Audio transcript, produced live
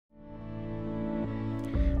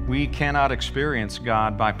We cannot experience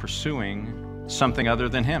God by pursuing something other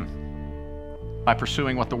than Him, by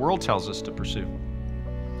pursuing what the world tells us to pursue.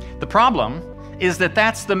 The problem is that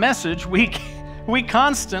that's the message we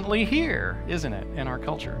constantly hear, isn't it, in our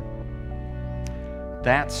culture?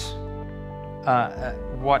 That's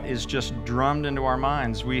what is just drummed into our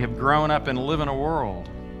minds. We have grown up and live in a world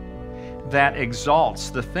that exalts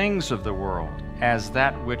the things of the world as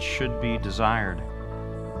that which should be desired.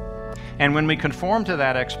 And when we conform to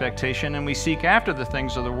that expectation and we seek after the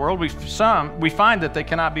things of the world, we find that they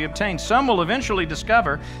cannot be obtained. Some will eventually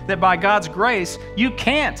discover that by God's grace, you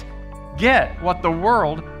can't get what the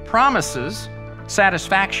world promises: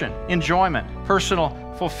 satisfaction, enjoyment, personal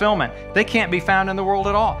fulfillment. They can't be found in the world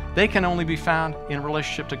at all. They can only be found in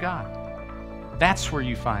relationship to God. That's where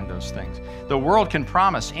you find those things. The world can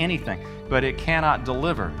promise anything, but it cannot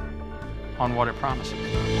deliver on what it promises.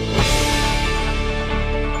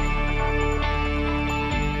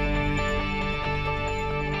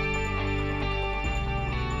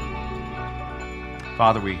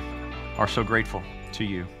 Father, we are so grateful to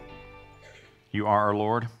you. You are our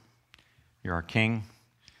Lord. You're our King.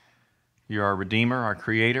 You're our Redeemer, our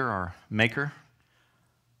Creator, our Maker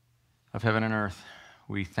of heaven and earth.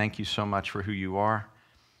 We thank you so much for who you are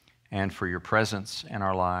and for your presence in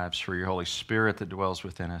our lives, for your Holy Spirit that dwells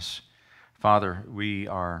within us. Father, we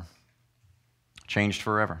are changed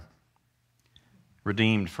forever,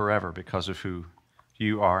 redeemed forever because of who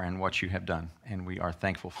you are and what you have done, and we are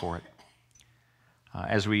thankful for it.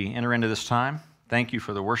 As we enter into this time, thank you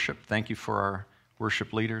for the worship. Thank you for our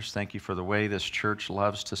worship leaders. Thank you for the way this church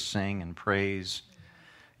loves to sing and praise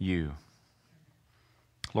you.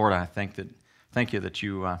 Lord, I thank you that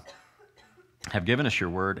you have given us your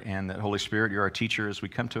word, and that, Holy Spirit, you're our teacher as we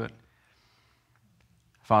come to it.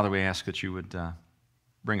 Father, we ask that you would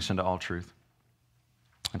bring us into all truth.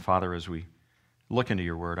 And Father, as we look into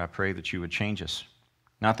your word, I pray that you would change us.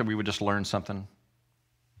 Not that we would just learn something,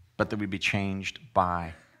 but that we'd be changed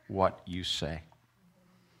by what you say.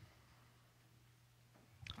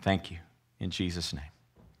 Thank you. In Jesus' name,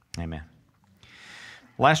 amen.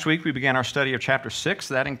 Last week, we began our study of chapter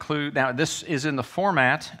 6. Now this is in the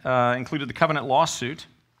format, included the covenant lawsuit.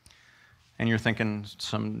 And you're thinking,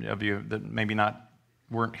 some of you that maybe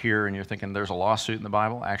weren't here, and you're thinking there's a lawsuit in the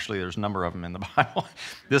Bible. Actually, there's a number of them in the Bible.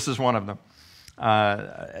 This is one of them.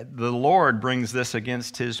 The Lord brings this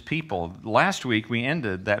against his people. Last week, we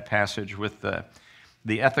ended that passage with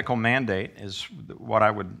the ethical mandate, is what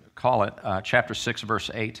I would call it, chapter 6,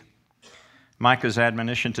 verse 8. Micah's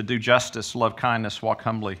admonition to do justice, love kindness, walk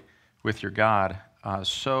humbly with your God.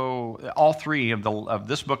 So all three of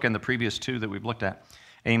this book and the previous two that we've looked at,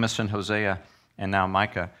 Amos and Hosea and now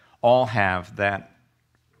Micah, all have that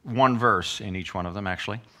one verse in each one of them,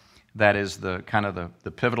 actually. That is the kind of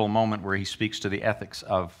the pivotal moment where he speaks to the ethics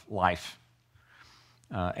of life.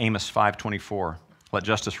 Amos 5:24, let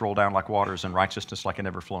justice roll down like waters and righteousness like an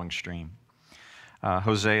ever-flowing stream.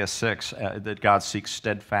 Hosea 6, that God seeks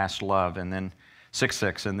steadfast love, and then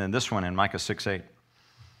 6:6, and then this one in Micah 6:8.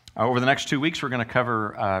 Over the next 2 weeks, we're going to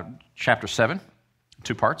cover chapter 7,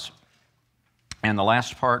 2 parts. And the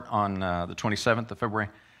last part on the 27th of February,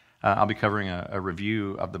 I'll be covering a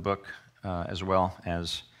review of the book as well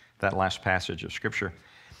as that last passage of Scripture,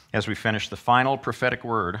 as we finish the final prophetic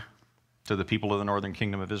word to the people of the northern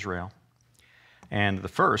kingdom of Israel, and the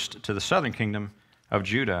first to the southern kingdom of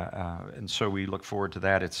Judah. And so we look forward to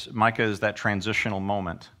that. Micah is that transitional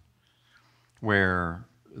moment where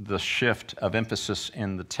the shift of emphasis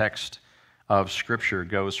in the text of Scripture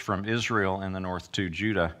goes from Israel in the north to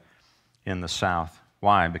Judah in the south.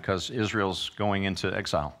 Why? Because Israel's going into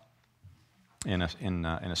exile in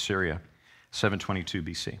Assyria, 722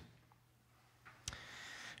 BC.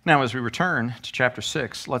 Now, as we return to chapter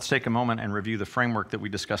 6, let's take a moment and review the framework that we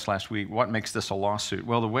discussed last week. What makes this a lawsuit?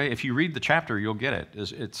 Well, if you read the chapter, you'll get it.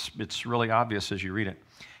 It's really obvious as you read it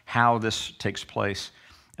how this takes place.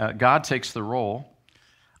 God takes the role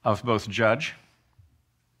of both judge,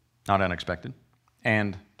 not unexpected,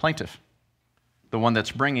 and plaintiff, the one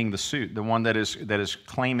that's bringing the suit, the one that is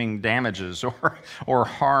claiming damages or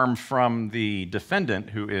harm from the defendant,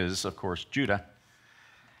 who is, of course, Judah.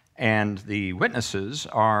 And the witnesses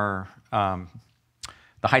are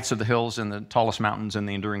the heights of the hills and the tallest mountains and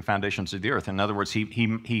the enduring foundations of the earth. In other words,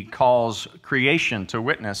 he calls creation to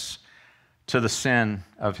witness to the sin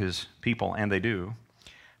of his people, and they do.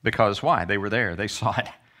 Because why? They were there. They saw it.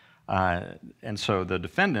 And so the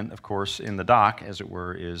defendant, of course, in the dock, as it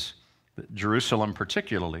were, is Jerusalem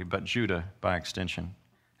particularly, but Judah by extension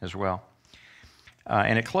as well.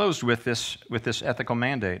 And it closed with this ethical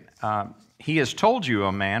mandate. He has told you,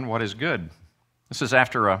 O man, what is good. This is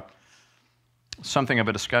after something of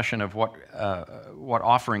a discussion of what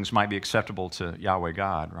offerings might be acceptable to Yahweh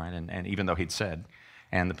God, right? And even though he'd said,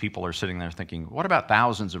 and the people are sitting there thinking, what about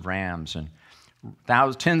thousands of rams and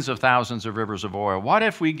tens of thousands of rivers of oil? What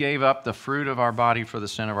if we gave up the fruit of our body for the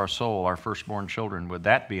sin of our soul, our firstborn children? Would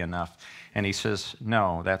that be enough? And he says,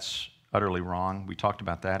 no, that's utterly wrong. We talked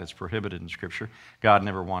about that. It's prohibited in Scripture. God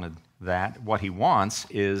never wanted that. What he wants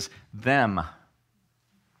is them.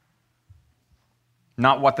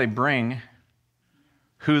 Not what they bring,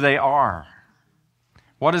 who they are.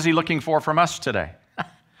 What is he looking for from us today?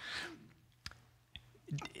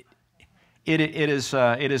 It is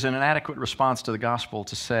an inadequate response to the gospel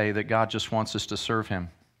to say that God just wants us to serve him.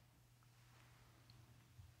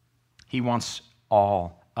 He wants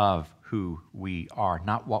all of who we are,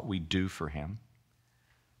 not what we do for him,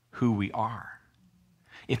 who we are.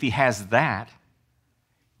 If he has that,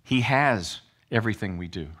 he has everything we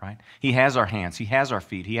do, right? He has our hands, he has our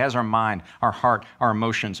feet, he has our mind, our heart, our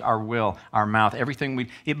emotions, our will, our mouth, everything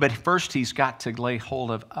but first he's got to lay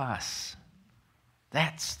hold of us.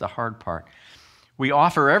 That's the hard part. We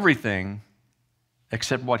offer everything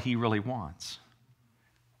except what he really wants,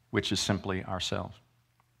 which is simply ourselves,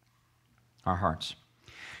 our hearts.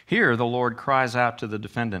 Here, the Lord cries out to the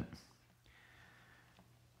defendant,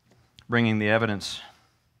 bringing the evidence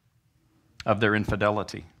of their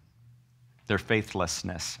infidelity, their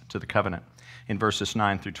faithlessness to the covenant in verses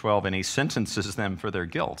 9 through 12, and he sentences them for their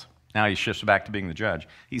guilt. Now he shifts back to being the judge.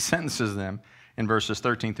 He sentences them in verses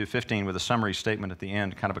 13 through 15 with a summary statement at the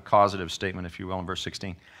end, kind of a causative statement, if you will, in verse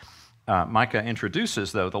 16. Micah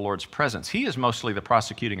introduces, though, the Lord's presence. He is mostly the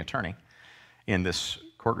prosecuting attorney in this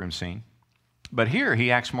courtroom scene. But here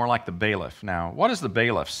he acts more like the bailiff. Now, what does the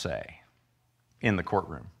bailiff say in the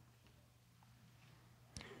courtroom?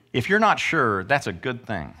 If you're not sure, that's a good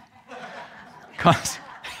thing. Because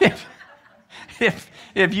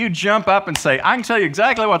if you jump up and say, I can tell you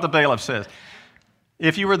exactly what the bailiff says.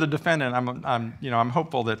 If you were the defendant, I'm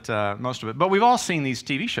hopeful that most of it. But we've all seen these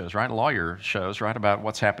TV shows, right? Lawyer shows, right, about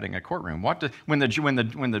what's happening in a courtroom. When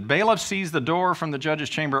the bailiff sees the door from the judge's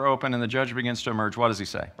chamber open and the judge begins to emerge, what does he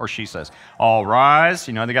say? Or she says, "All rise."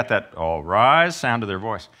 You know, they got that "all rise" sound to their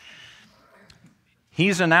voice.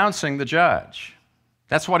 He's announcing the judge.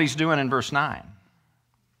 That's what he's doing in verse 9.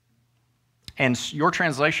 And your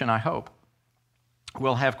translation, I hope,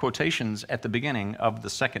 will have quotations at the beginning of the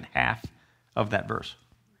second half of that verse.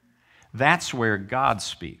 That's where God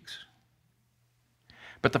speaks.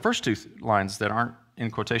 But the first two lines that aren't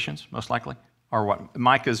in quotations, most likely, are what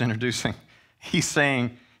Micah's introducing. He's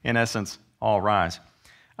saying, in essence, all rise.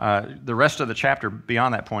 The rest of the chapter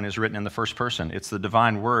beyond that point is written in the first person. It's the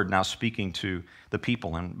divine word now speaking to the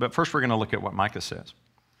people. But first we're going to look at what Micah says.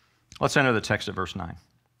 Let's enter the text at verse 9.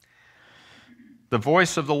 The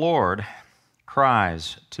voice of the Lord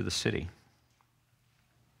cries to the city.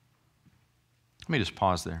 Let me just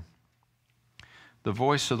pause there. The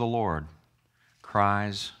voice of the Lord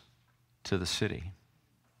cries to the city.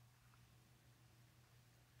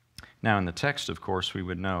 Now, in the text, of course, we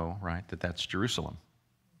would know, right, that that's Jerusalem.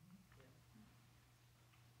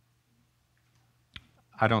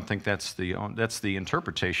 I don't think that's the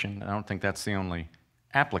interpretation. I don't think that's the only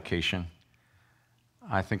application.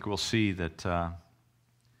 I think we'll see that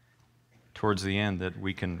towards the end that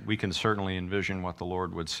we can certainly envision what the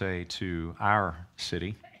Lord would say to our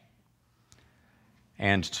city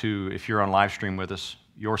and to, if you're on live stream with us,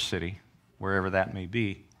 your city, wherever that may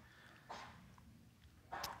be.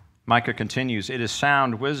 Micah continues, "It is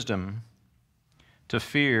sound wisdom to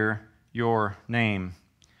fear your name."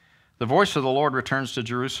 The voice of the Lord returns to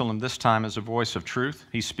Jerusalem this time as a voice of truth.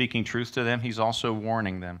 He's speaking truth to them. He's also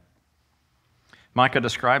warning them. Micah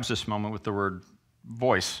describes this moment with the word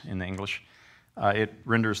voice in the English. It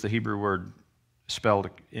renders the Hebrew word spelled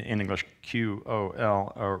in English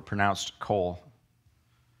Q-O-L, or pronounced kol.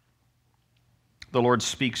 The Lord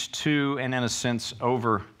speaks to and, in a sense,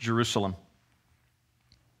 over Jerusalem,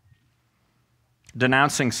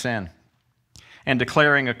 denouncing sin and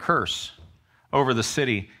declaring a curse over the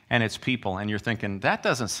city and its people. And you're thinking, that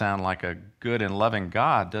doesn't sound like a good and loving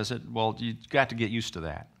God, does it? Well, you've got to get used to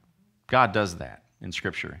that. God does that in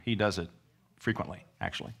Scripture. He does it frequently,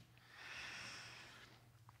 actually.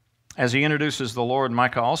 As he introduces the Lord,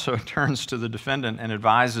 Micah also turns to the defendant and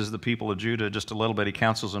advises the people of Judah just a little bit. He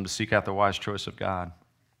counsels them to seek out the wise choice of God,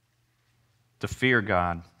 to fear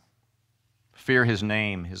God, fear his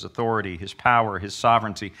name, his authority, his power, his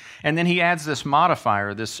sovereignty. And then he adds this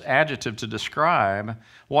modifier, this adjective to describe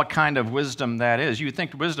what kind of wisdom that is. You would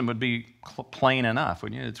think wisdom would be plain enough,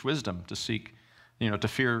 wouldn't you? It's wisdom to seek, to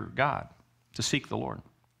fear God, to seek the Lord.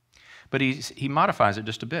 But he modifies it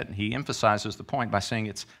just a bit. He emphasizes the point by saying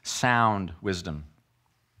it's sound wisdom.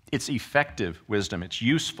 It's effective wisdom. It's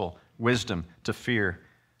useful wisdom to fear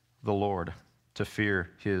the Lord, to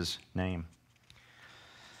fear his name.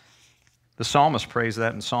 The psalmist prays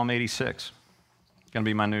that in Psalm 86. It's going to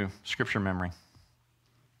be my new scripture memory.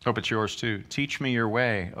 Hope it's yours too. Teach me your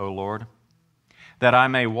way, O Lord, that I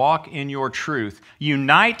may walk in your truth.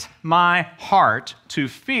 Unite my heart to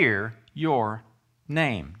fear your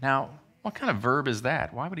name. Now, what kind of verb is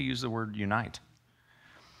that? Why would he use the word unite?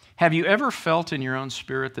 Have you ever felt in your own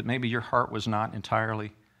spirit that maybe your heart was not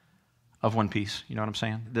entirely of one piece? You know what I'm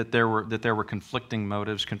saying? That there were conflicting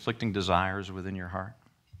motives, conflicting desires within your heart.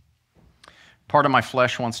 Part of my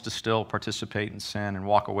flesh wants to still participate in sin and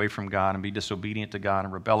walk away from God and be disobedient to God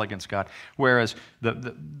and rebel against God, whereas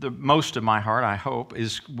the most of my heart, I hope,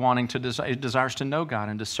 is wanting to desires to know God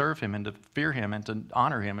and to serve him and to fear him and to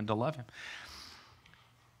honor him and to love him.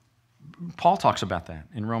 Paul talks about that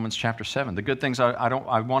in Romans chapter 7. The good things I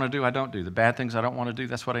want to do, I don't do. The bad things I don't want to do,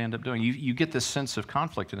 that's what I end up doing. You get this sense of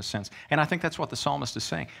conflict in a sense. And I think that's what the psalmist is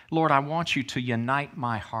saying. Lord, I want you to unite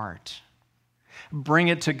my heart. Bring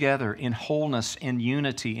it together in wholeness, in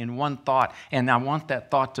unity, in one thought. And I want that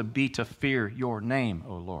thought to be to fear your name,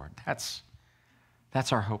 O Lord. That's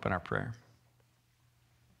our hope and our prayer.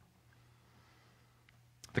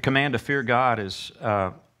 The command to fear God is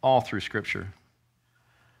all through Scripture.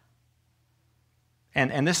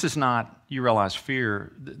 And this is not, you realize,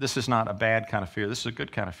 fear, this is not a bad kind of fear. This is a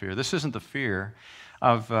good kind of fear. This isn't the fear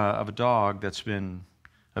of a dog that's been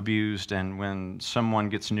abused, and when someone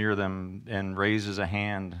gets near them and raises a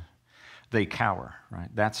hand, they cower, right?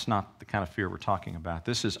 That's not the kind of fear we're talking about.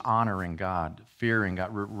 This is honoring God, fearing God,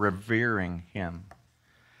 revering him.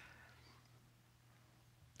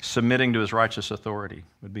 Submitting to his righteous authority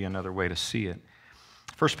would be another way to see it.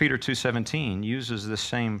 1 Peter 2:17 uses this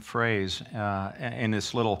same phrase in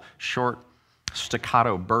this little short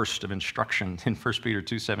staccato burst of instruction in 1 Peter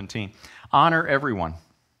 2:17. Honor everyone.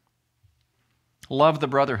 Love the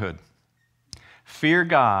brotherhood. Fear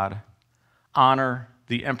God. Honor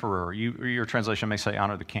the emperor. Your translation may say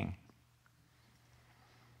honor the king.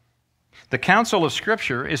 The counsel of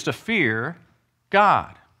Scripture is to fear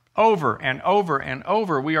God. Over and over and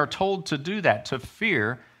over, we are told to do that, to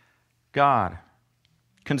fear God.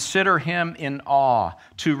 Consider him in awe,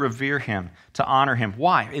 to revere him, to honor him.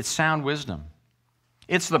 Why? It's sound wisdom.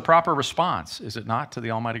 It's the proper response, is it not, to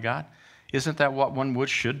the Almighty God? Isn't that what one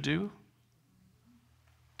should do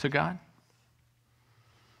to God?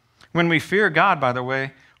 When we fear God, by the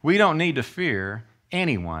way, we don't need to fear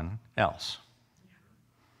anyone else.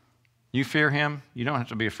 You fear him, you don't have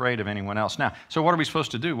to be afraid of anyone else. Now, so what are we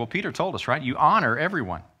supposed to do? Well, Peter told us, right? You honor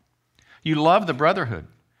everyone. You love the brotherhood.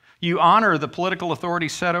 You honor the political authority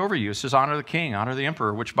set over you. It says honor the king, honor the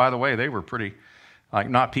emperor, which, by the way, they were pretty,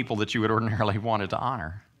 not people that you would ordinarily wanted to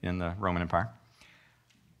honor in the Roman Empire.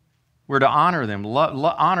 We're to honor them,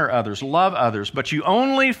 honor others, love others, but you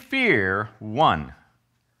only fear one,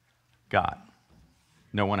 God,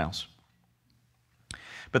 no one else.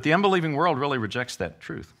 But the unbelieving world really rejects that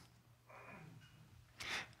truth.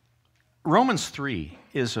 Romans 3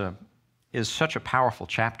 is such a powerful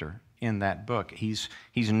chapter in that book. He's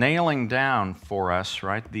nailing down for us,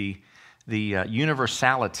 right, the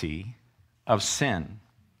universality of sin.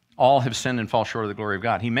 All have sinned and fall short of the glory of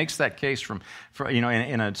God. He makes that case in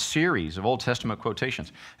a series of Old Testament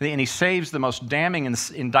quotations. And he saves the most damning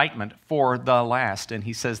indictment for the last. And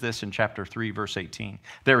he says this in chapter 3, verse 18.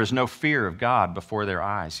 There is no fear of God before their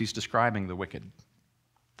eyes. He's describing the wicked,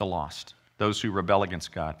 the lost, those who rebel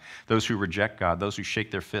against God, those who reject God, those who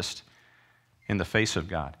shake their fist in the face of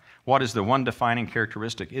God. What is the one defining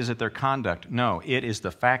characteristic? Is it their conduct? No, it is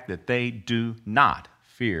the fact that they do not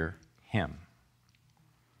fear him.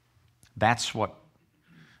 That's what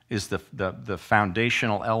is the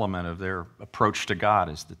foundational element of their approach to God,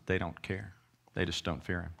 is that they don't care. They just don't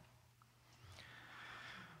fear him.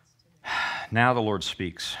 Now the Lord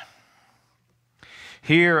speaks.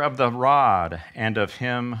 Hear of the rod and of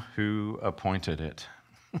him who appointed it.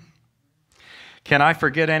 Can I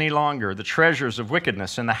forget any longer the treasures of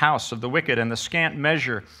wickedness in the house of the wicked and the scant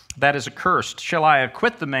measure that is accursed? Shall I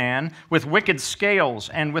acquit the man with wicked scales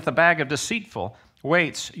and with a bag of deceitful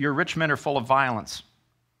weights? Your rich men are full of violence,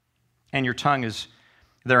 and your tongue is,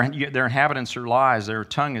 their inhabitants are lies, their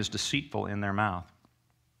tongue is deceitful in their mouth.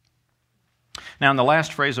 Now, in the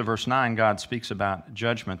last phrase of verse 9, God speaks about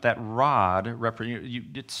judgment. That rod,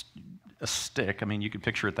 it's a stick. I mean, you could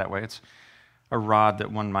picture it that way. It's a rod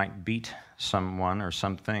that one might beat someone or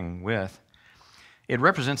something with. It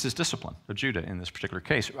represents his discipline of Judah in this particular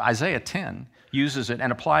case. Isaiah 10 uses it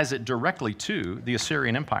and applies it directly to the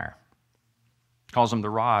Assyrian Empire. Calls him the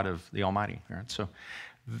rod of the Almighty. Right? So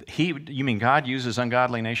you mean God uses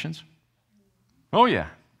ungodly nations? Oh, yeah.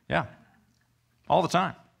 Yeah. All the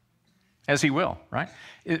time. As he will, right?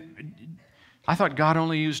 I thought God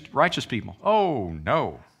only used righteous people. Oh,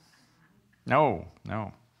 no. No.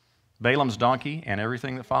 Balaam's donkey and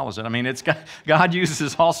everything that follows it. I mean, God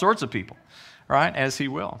uses all sorts of people, right? As he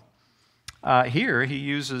will. Here, he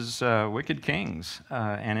uses wicked kings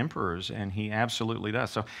and emperors, and he absolutely does.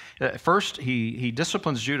 So first, he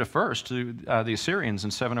disciplines Judah first to the Assyrians in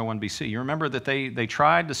 701 BC. You remember that they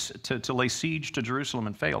tried to lay siege to Jerusalem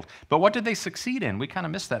and failed. But what did they succeed in? We kind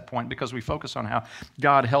of missed that point because we focus on how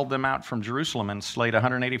God held them out from Jerusalem and slayed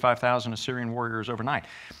 185,000 Assyrian warriors overnight.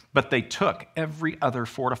 But they took every other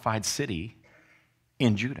fortified city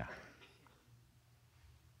in Judah.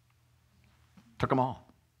 Took them all.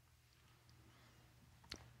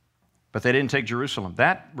 But they didn't take Jerusalem.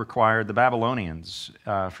 That required the Babylonians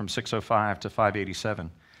from 605 to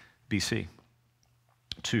 587 BC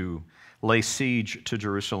to lay siege to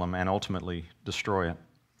Jerusalem and ultimately destroy it.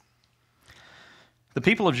 The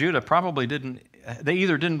people of Judah probably they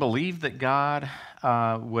either didn't believe that God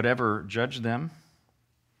would ever judge them,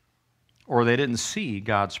 or they didn't see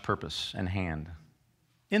God's purpose and hand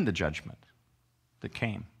in the judgment that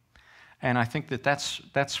came. And I think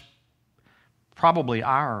that's probably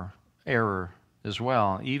our error as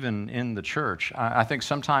well, even in the church. I think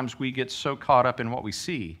sometimes we get so caught up in what we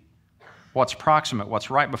see, what's proximate, what's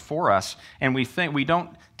right before us, and we think we don't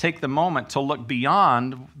take the moment to look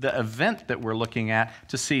beyond the event that we're looking at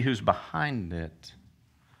to see who's behind it.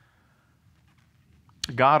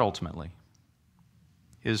 God ultimately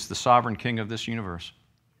is the sovereign king of this universe,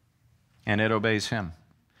 and it obeys him.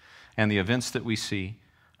 And the events that we see,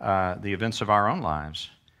 the events of our own lives,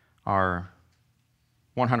 are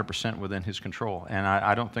 100% within his control. And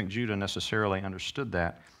I don't think Judah necessarily understood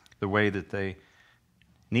that the way that they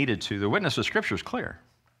needed to. The witness of Scripture is clear.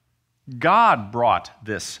 God brought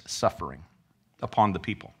this suffering upon the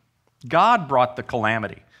people. God brought the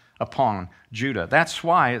calamity upon Judah. That's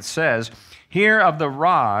why it says, "Hear of the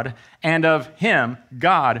rod and of him,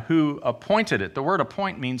 God, who appointed it." The word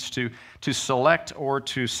appoint means to select or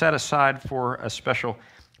to set aside for a special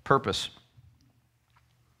purpose.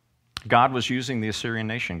 God was using the Assyrian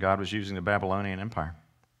nation. God was using the Babylonian Empire.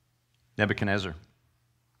 Nebuchadnezzar,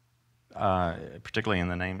 particularly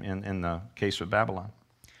in the case of Babylon,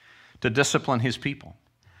 to discipline his people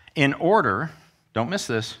in order, don't miss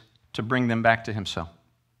this, to bring them back to himself.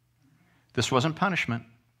 This wasn't punishment.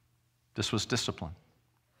 This was discipline.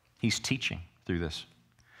 He's teaching through this.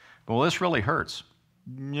 Well, this really hurts.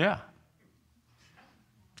 Yeah.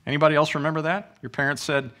 Anybody else remember that? Your parents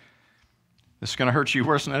said, "This is going to hurt you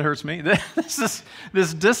worse than it hurts me."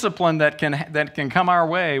 This discipline that can come our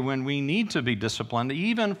way when we need to be disciplined,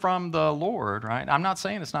 even from the Lord, right? I'm not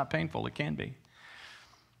saying it's not painful. It can be.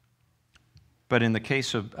 But in the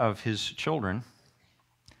case of his children,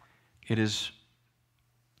 it is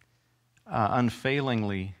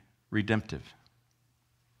unfailingly redemptive.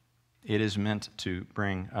 It is meant to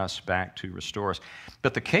bring us back, to restore us.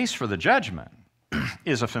 But the case for the judgment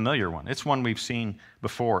is a familiar one. It's one we've seen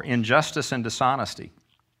before. Injustice and dishonesty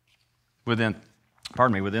within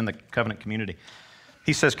the covenant community.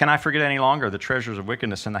 He says, "Can I forget any longer the treasures of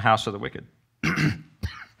wickedness in the house of the wicked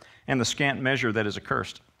and the scant measure that is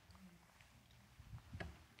accursed?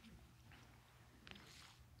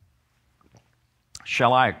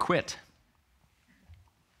 Shall I acquit?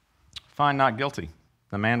 Find not guilty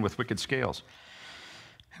the man with wicked scales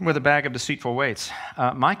and with a bag of deceitful weights."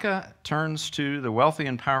 Micah turns to the wealthy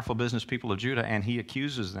and powerful business people of Judah, and he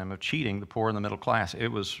accuses them of cheating the poor and the middle class. It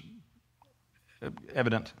was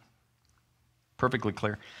evident, perfectly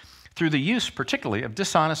clear, through the use particularly of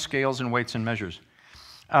dishonest scales and weights and measures.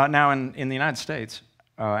 Now, in the United States,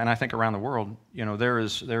 and I think around the world, there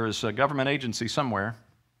is a government agency somewhere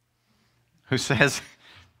who says,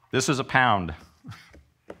 "This is a pound.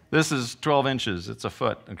 This is 12 inches. It's a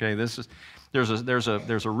foot." Okay, there's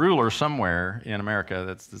a ruler somewhere in America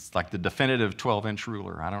that's like the definitive 12-inch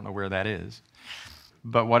ruler. I don't know where that is,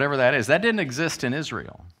 but whatever that is, that didn't exist in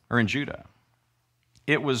Israel or in Judah.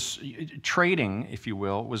 It was trading, if you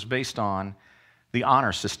will, was based on the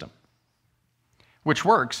honor system, which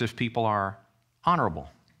works if people are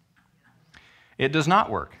honorable. It does not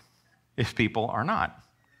work if people are not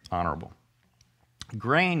honorable.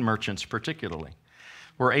 Grain merchants, particularly,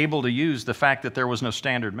 were able to use the fact that there was no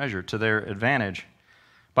standard measure to their advantage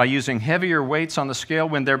by using heavier weights on the scale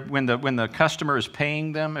when the customer is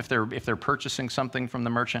paying them. If they're purchasing something from the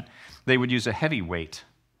merchant, they would use a heavy weight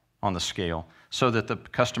on the scale so that the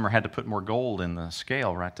customer had to put more gold in the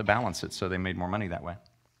scale, right, to balance it, so they made more money that way.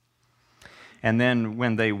 And then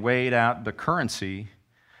when they weighed out the currency,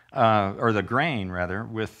 or the grain rather,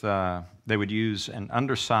 they would use an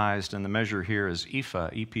undersized, and the measure here is ephah,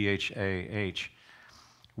 E-P-H-A-H.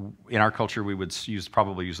 In our culture, we would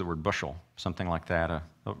probably use the word bushel, something like that, a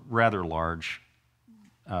rather large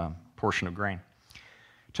portion of grain,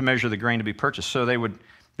 to measure the grain to be purchased. So they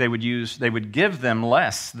would give them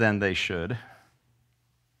less than they should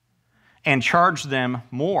and charge them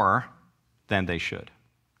more than they should.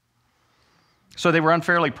 So they were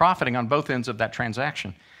unfairly profiting on both ends of that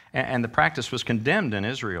transaction. And the practice was condemned in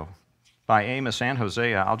Israel by Amos and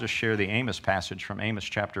Hosea. I'll just share the Amos passage from Amos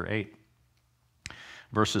chapter 8,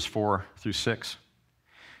 verses 4 through 6.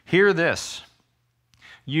 Hear this,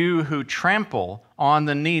 you who trample on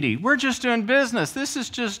the needy. We're just doing business. This is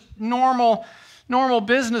just normal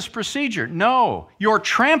business procedure. No, you're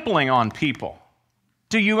trampling on people.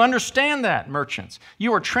 Do you understand that, merchants?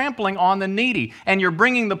 You are trampling on the needy, and you're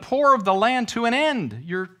bringing the poor of the land to an end.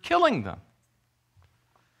 You're killing them.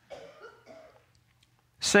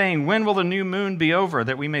 Saying, when will the new moon be over,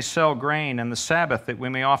 that we may sell grain, and the Sabbath, that we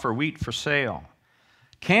may offer wheat for sale?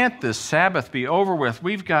 Can't this Sabbath be over with?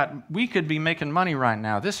 We could be making money right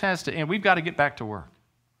now. This has to end. We've got to get back to work.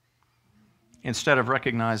 Instead of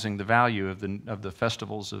recognizing the value of the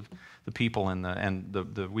festivals of the people and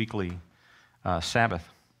the weekly Sabbath.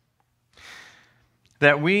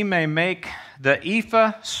 That we may make the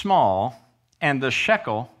ephah small and the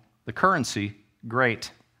shekel, the currency,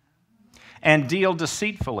 great, and deal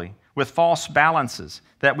deceitfully with false balances,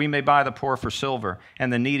 that we may buy the poor for silver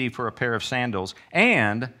and the needy for a pair of sandals,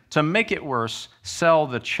 and to make it worse, sell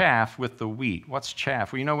the chaff with the wheat. What's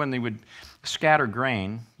chaff? Well, you know when they would scatter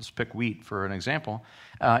grain, let's pick wheat for an example,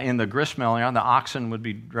 in the grist mill, the oxen would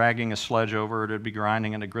be dragging a sledge over it, it would be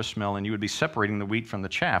grinding in a grist mill, and you would be separating the wheat from the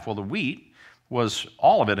chaff. Well, the wheat was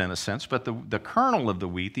all of it in a sense, but the kernel of the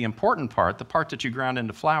wheat, the important part, the part that you ground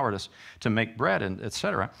into flour to make bread, and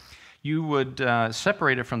etc., you would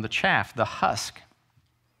separate it from the chaff, the husk.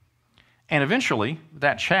 And eventually,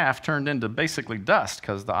 that chaff turned into basically dust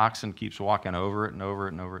because the oxen keeps walking over it and over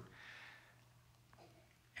it and over it.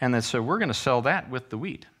 And then so we're going to sell that with the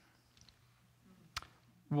wheat.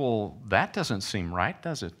 Well, that doesn't seem right,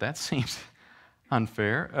 does it? That seems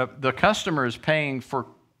unfair. The customer is paying for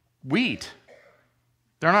wheat.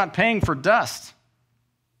 They're not paying for dust.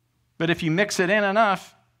 But if you mix it in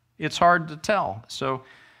enough, it's hard to tell. So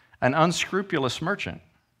an unscrupulous merchant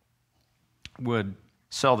would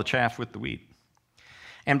sell the chaff with the wheat.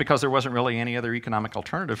 And because there wasn't really any other economic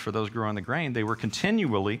alternative for those growing the grain, they were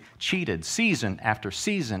continually cheated season after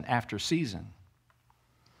season after season.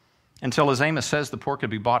 Until, as Amos says, the poor could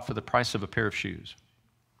be bought for the price of a pair of shoes.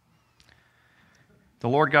 The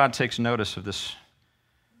Lord God takes notice of this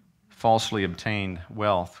falsely obtained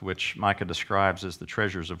wealth, which Micah describes as the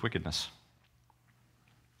treasures of wickedness.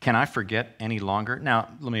 Can I forget any longer? Now,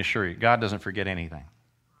 let me assure you, God doesn't forget anything.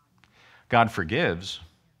 God forgives.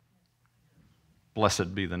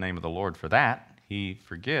 Blessed be the name of the Lord for that. He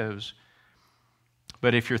forgives.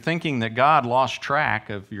 But if you're thinking that God lost track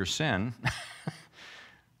of your sin,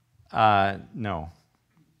 no,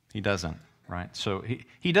 he doesn't, right? So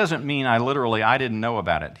he doesn't mean I didn't know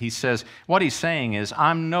about it. He says, what he's saying is,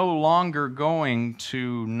 I'm no longer going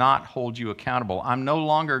to not hold you accountable. I'm no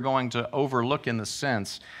longer going to overlook in the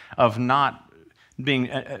sense of not being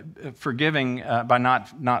forgiving by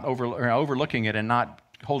not overlooking it and not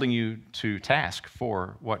holding you to task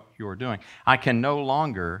for what you're doing. I can no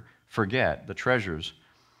longer forget the treasures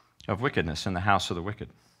of wickedness in the house of the wicked.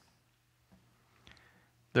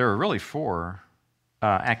 There are really four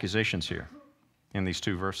accusations here in these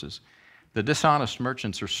two verses. The dishonest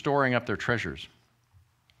merchants are storing up their treasures,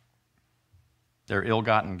 their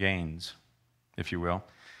ill-gotten gains, if you will,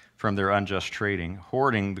 from their unjust trading,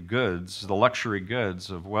 hoarding the goods, the luxury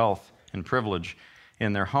goods of wealth and privilege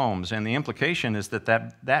in their homes. And the implication is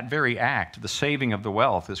that very act, the saving of the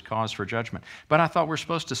wealth, is cause for judgment. But I thought we're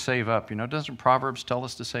supposed to save up. You know, doesn't Proverbs tell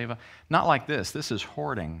us to save up? Not like this. This is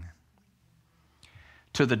hoarding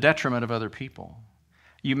to the detriment of other people.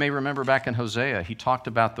 You may remember back in Hosea, he talked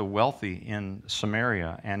about the wealthy in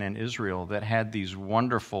Samaria and in Israel that had these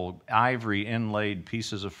wonderful ivory inlaid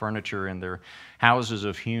pieces of furniture in their houses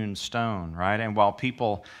of hewn stone, right? And while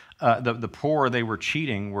people, the poor they were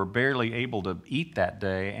cheating, were barely able to eat that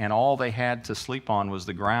day, and all they had to sleep on was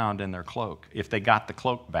the ground and their cloak, if they got the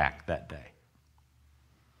cloak back that day.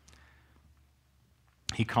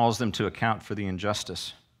 He calls them to account for the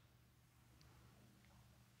injustice.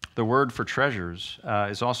 The word for treasures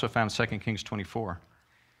is also found in 2 Kings 24,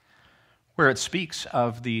 where it speaks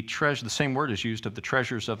of the treasure. The same word is used of the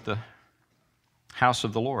treasures of the house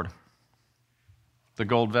of the Lord. the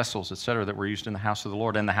gold vessels, etc., that were used in the house of the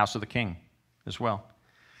Lord and the house of the king as well.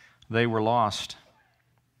 They were lost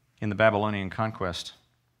in the Babylonian conquest.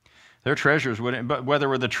 Their treasures, but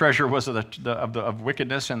whether the treasure was of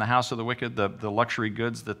wickedness in the house of the wicked, the luxury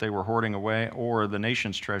goods that they were hoarding away, or the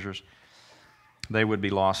nation's treasures, they would be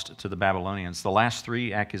lost to the Babylonians. The last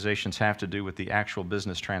three accusations have to do with the actual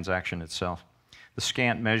business transaction itself. The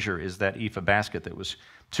scant measure is that ephah basket that was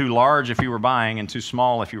too large if you were buying and too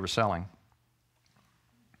small if you were selling,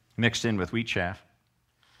 mixed in with wheat chaff.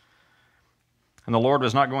 And the Lord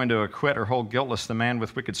was not going to acquit or hold guiltless the man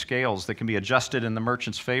with wicked scales that can be adjusted in the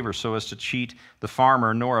merchant's favor so as to cheat the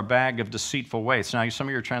farmer, nor a bag of deceitful weights. Now, some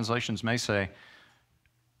of your translations may say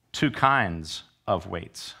two kinds of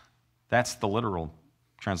weights. That's the literal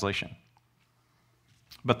translation.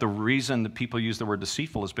 But the reason that people use the word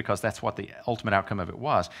deceitful is because that's what the ultimate outcome of it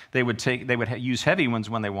was. They would use heavy ones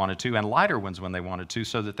when they wanted to and lighter ones when they wanted to,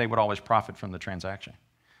 so that they would always profit from the transaction.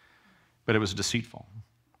 But it was deceitful.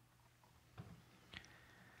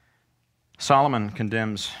 Solomon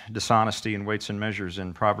condemns dishonesty in weights and measures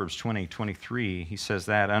in Proverbs 20:23. He says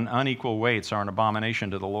that unequal weights are an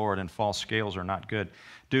abomination to the Lord, and false scales are not good.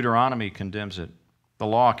 Deuteronomy condemns it. The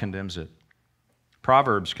law condemns it.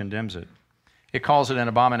 Proverbs condemns it. It calls it an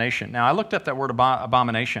abomination. Now, I looked up that word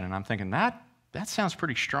abomination, and I'm thinking, that sounds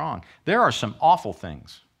pretty strong. There are some awful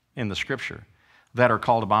things in the Scripture that are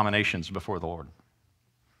called abominations before the Lord.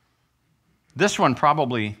 This one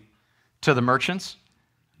probably, to the merchants,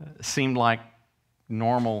 seemed like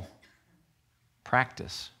normal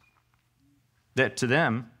practice. That to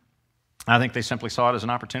them, I think they simply saw it as an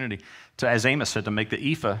opportunity to, as Amos said, to make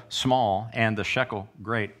the ephah small and the shekel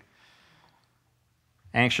great.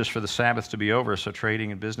 Anxious for the Sabbath to be over so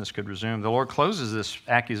trading and business could resume. The Lord closes this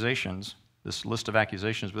list of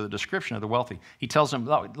accusations with a description of the wealthy. He tells them,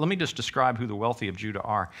 let me just describe who the wealthy of Judah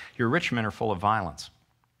are. Your rich men are full of violence.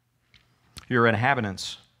 Your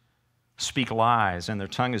inhabitants speak lies, and their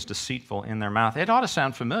tongue is deceitful in their mouth. It ought to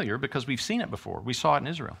sound familiar because we've seen it before. We saw it in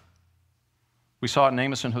Israel. We saw it in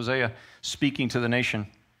Amos and Hosea speaking to the nation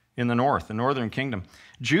in the north, the northern kingdom.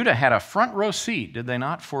 Judah had a front row seat, did they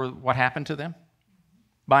not, for what happened to them?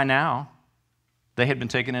 By now, they had been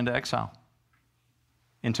taken into exile,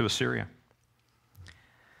 into Assyria.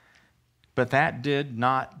 But that did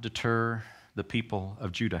not deter the people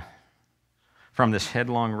of Judah from this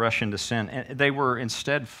headlong rush into sin. And they were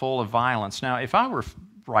instead full of violence. Now, if I were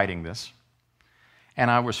writing this and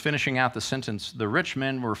I was finishing out the sentence, the rich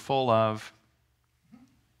men were full of,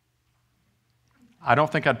 I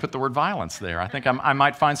don't think I'd put the word violence there. I think I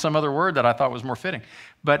might find some other word that I thought was more fitting.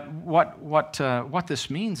 But what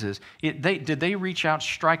this means is, did they reach out,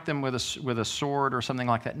 strike them with a sword or something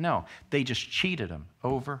like that? No. They just cheated them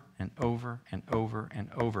over and over and over and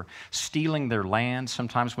over, stealing their land.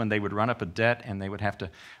 Sometimes when they would run up a debt and they would have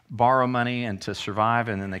to borrow money and to survive,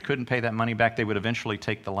 and then they couldn't pay that money back, they would eventually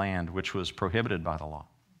take the land, which was prohibited by the law.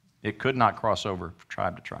 It could not cross over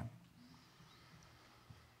tribe to tribe.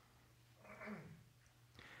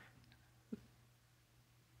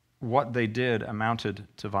 What they did amounted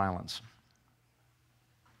to violence.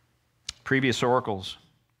 Previous oracles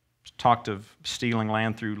talked of stealing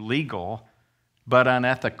land through legal but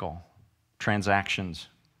unethical transactions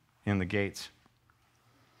in the gates.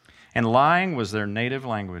 And lying was their native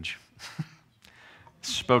language,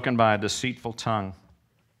 spoken by a deceitful tongue.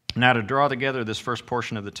 Now, to draw together this first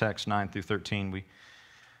portion of the text, 9 through 13,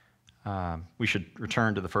 we should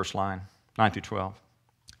return to the first line, 9 through 12.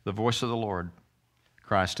 The voice of the Lord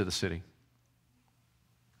cries to the city.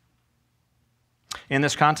 In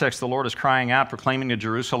this context, the Lord is crying out, proclaiming to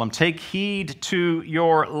Jerusalem, "Take heed to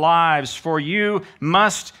your lives, for you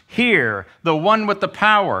must hear the one with the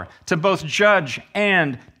power to both judge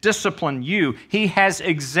and discipline you. He has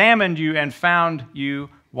examined you and found you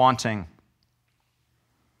wanting.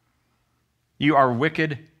 You are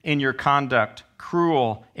wicked in your conduct,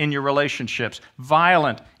 cruel in your relationships,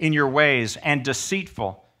 violent in your ways, and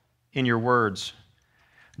deceitful in your words.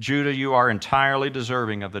 Judah, you are entirely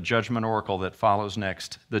deserving of the judgment oracle that follows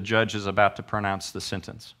next. The judge is about to pronounce the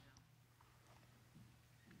sentence."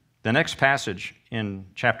 The next passage in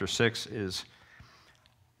chapter 6 is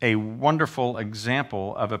a wonderful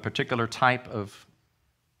example of a particular type of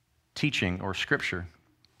teaching or scripture.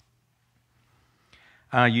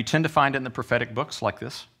 You tend to find it in the prophetic books like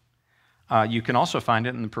this. You can also find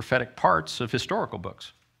it in the prophetic parts of historical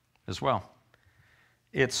books as well.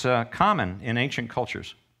 It's common in ancient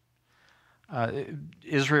cultures.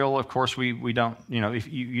 Israel, of course, we don't,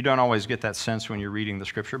 you don't always get that sense when you're reading the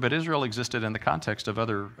scripture, but Israel existed in the context of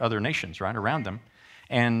other nations, right, around them.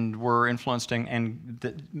 and were influencing, and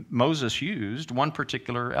Moses used one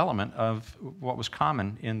particular element of what was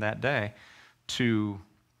common in that day to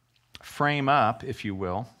frame up, if you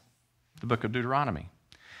will, the book of Deuteronomy.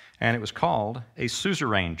 And it was called a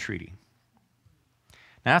suzerain treaty.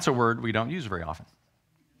 Now, that's a word we don't use very often.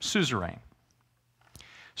 Suzerain.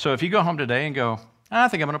 So if you go home today and go, I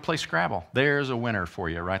think I'm going to play Scrabble, there's a winner for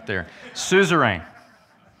you right there. Suzerain.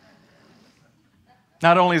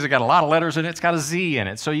 Not only has it got a lot of letters in it, it's got a Z in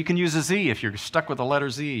it. So you can use a Z if you're stuck with the letter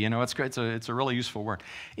Z. You know, it's great. It's a really useful word.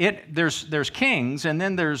 There's kings, and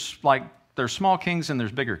then there's small kings and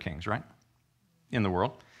there's bigger kings, right? In the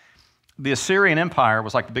world. The Assyrian Empire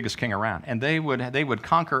was like the biggest king around, and they would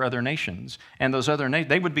conquer other nations, and those other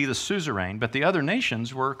they would be the suzerain, but the other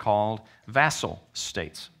nations were called vassal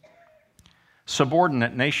states,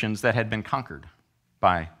 subordinate nations that had been conquered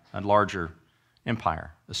by a larger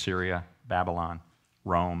empire, Assyria, Babylon,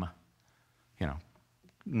 Rome,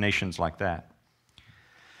 nations like that.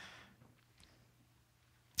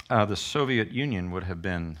 The Soviet Union would have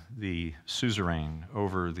been the suzerain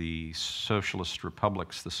over the socialist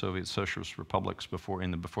republics, the Soviet socialist republics before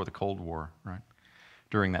the Cold War, right?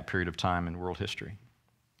 During that period of time in world history.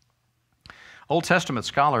 Old Testament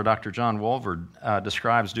scholar Dr. John Walvoord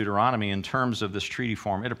describes Deuteronomy in terms of this treaty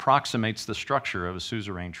form. It approximates the structure of a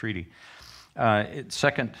suzerain treaty.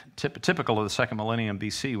 Typical of the second millennium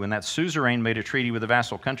BC, when that suzerain made a treaty with a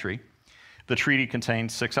vassal country, the treaty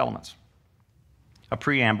contained 6 elements. A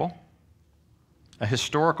preamble, a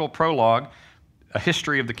historical prologue, a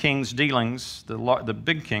history of the king's dealings, the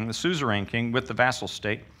big king, the suzerain king, with the vassal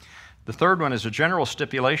state. The third one is a general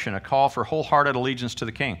stipulation, a call for wholehearted allegiance to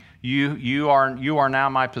the king. You are now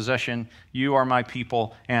my possession, you are my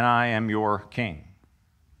people, and I am your king.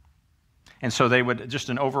 And so they would, just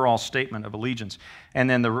an overall statement of allegiance. And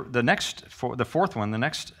then the fourth one, the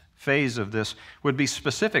next phase of this would be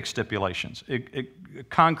specific stipulations,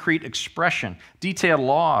 concrete expression, detailed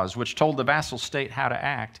laws which told the vassal state how to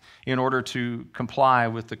act in order to comply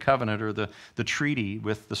with the covenant or the treaty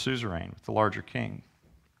with the suzerain, with the larger king.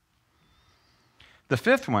 The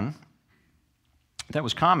fifth one that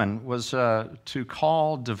was common was to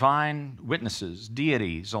call divine witnesses,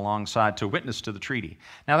 deities, alongside to witness to the treaty.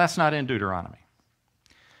 Now, that's not in Deuteronomy.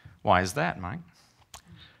 Why is that, Mike?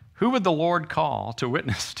 Who would the Lord call to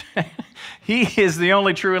witness? He is the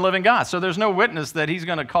only true and living God. So there's no witness that he's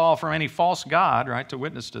going to call from any false god, right, to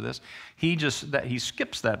witness to this. He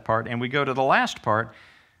skips that part, and we go to the last part,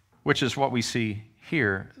 which is what we see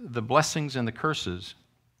here, the blessings and the curses,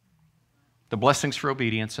 the blessings for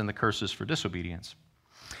obedience and the curses for disobedience.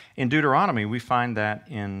 In Deuteronomy, we find that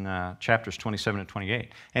in chapters 27 and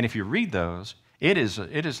 28. And if you read those, it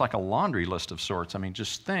is like a laundry list of sorts. I mean,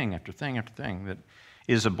 just thing after thing after thing that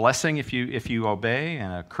is a blessing if you obey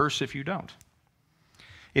and a curse if you don't.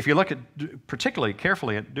 If you look at particularly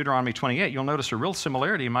carefully at Deuteronomy 28, you'll notice a real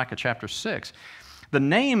similarity in Micah chapter 6. The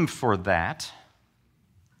name for that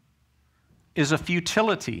is a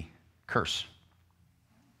futility curse.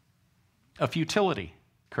 A futility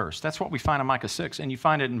curse. That's what we find in Micah 6, and you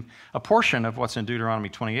find it in a portion of what's in Deuteronomy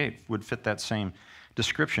 28 would fit that same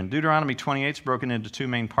description. Deuteronomy 28 is broken into 2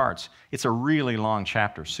 main parts. It's a really long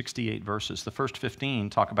chapter, 68 verses. The first 15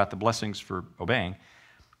 talk about the blessings for obeying.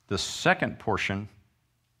 The second portion,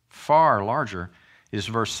 far larger, is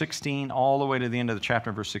verse 16 all the way to the end of the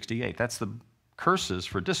chapter, verse 68. That's the curses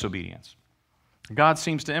for disobedience. God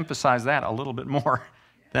seems to emphasize that a little bit more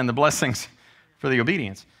than the blessings for the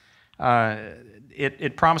obedience.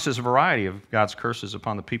 It promises a variety of God's curses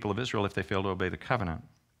upon the people of Israel if they fail to obey the covenant.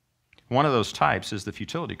 One of those types is the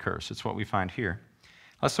futility curse. It's what we find here.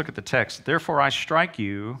 Let's look at the text. Therefore I strike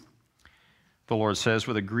you, the Lord says,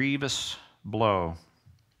 with a grievous blow,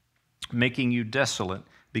 making you desolate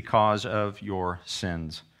because of your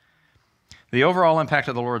sins. The overall impact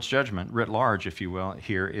of the Lord's judgment, writ large, if you will,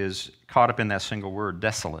 here is caught up in that single word,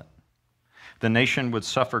 desolate. The nation would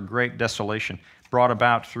suffer great desolation, brought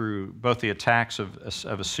about through both the attacks of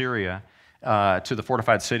Assyria to the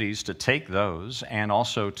fortified cities to take those, and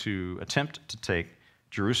also to attempt to take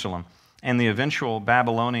Jerusalem, and the eventual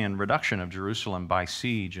Babylonian reduction of Jerusalem by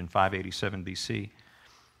siege in 587 BC.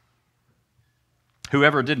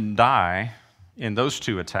 Whoever didn't die in those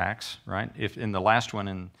 2 attacks, right, if in the last one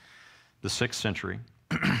in the 6th century,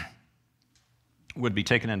 would be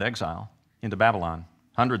taken into exile into Babylon,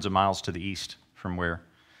 hundreds of miles to the east from where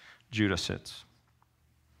Judah sits.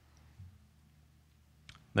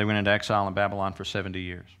 They went into exile in Babylon for 70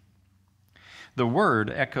 years. The word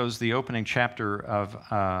echoes the opening chapter of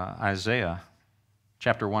Isaiah,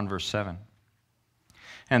 chapter 1, verse 7.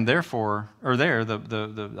 And therefore,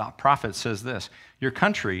 the prophet says this, your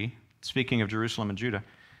country, speaking of Jerusalem and Judah,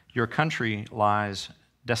 your country lies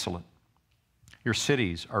desolate. Your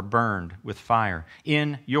cities are burned with fire.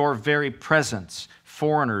 In your very presence,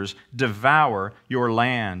 foreigners devour your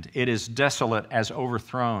land. It is desolate as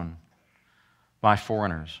overthrown by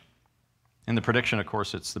foreigners. In the prediction, of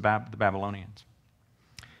course, it's the Babylonians.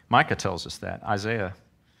 Micah tells us that. Isaiah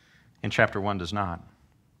in chapter 1 does not.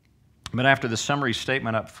 But after the summary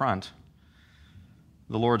statement up front,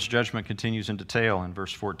 the Lord's judgment continues in detail in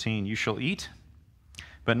verse 14. You shall eat,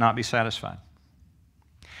 but not be satisfied.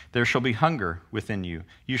 There shall be hunger within you.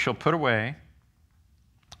 You shall put away,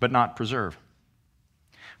 but not preserve.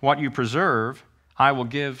 What you preserve, I will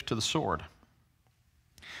give to the sword.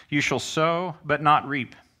 You shall sow, but not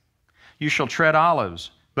reap. You shall tread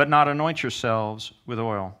olives, but not anoint yourselves with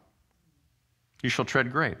oil. You shall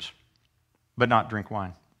tread grapes, but not drink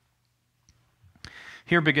wine.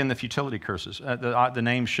 Here begin the futility curses. The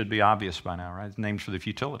names should be obvious by now, right? Names for the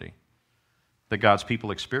futility that God's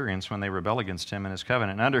people experience when they rebel against Him and His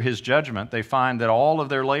covenant. And under His judgment, they find that all of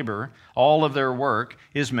their labor, all of their work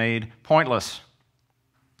is made pointless,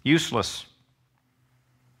 useless,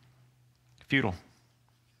 futile,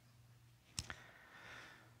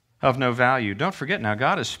 of no value. Don't forget now,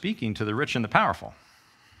 God is speaking to the rich and the powerful,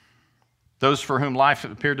 those for whom life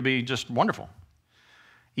appeared to be just wonderful.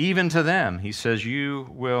 Even to them, He says, you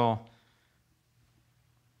will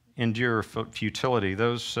endure futility.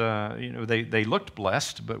 Those, they looked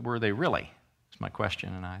blessed, but were they really? That's my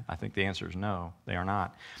question, and I think the answer is no, they are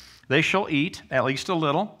not. They shall eat, at least a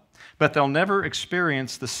little, but they'll never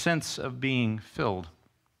experience the sense of being filled.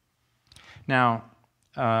 Now,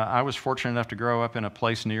 I was fortunate enough to grow up in a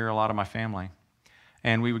place near a lot of my family,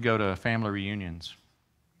 and we would go to family reunions.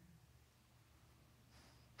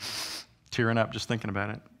 Tearing up just thinking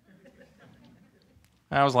about it.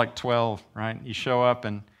 I was like 12, right? You show up,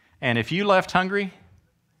 and if you left hungry,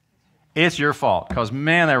 it's your fault. Because,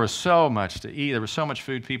 man, there was so much to eat. There was so much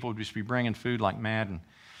food. People would just be bringing food like mad.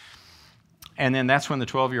 And then that's when the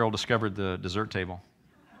 12-year-old discovered the dessert table.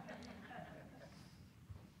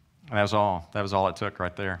 That was all. That was all it took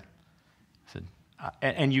right there. I said,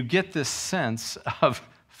 and you get this sense of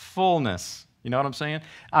fullness. You know what I'm saying?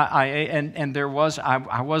 I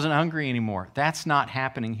wasn't hungry anymore. That's not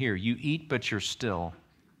happening here. You eat, but you're still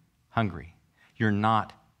hungry. You're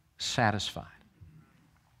not satisfied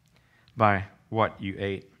by what you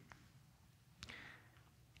ate.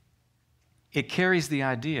 It carries the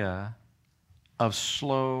idea of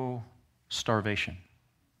slow starvation,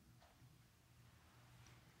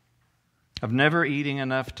 of never eating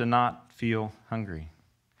enough to not feel hungry.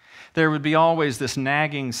 There would be always this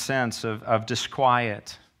nagging sense of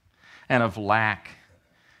disquiet and of lack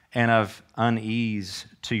and of unease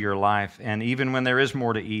to your life. And even when there is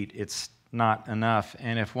more to eat, it's not enough.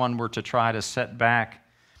 And if one were to try to set back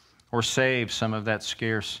or save some of that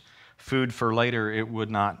scarce food for later, it would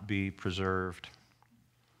not be preserved.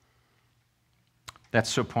 That's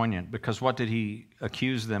so poignant, because what did He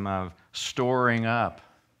accuse them of? Storing up,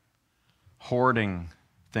 hoarding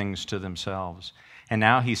things to themselves. And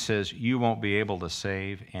now He says, you won't be able to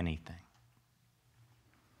save anything.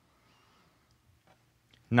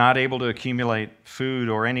 Not able to accumulate food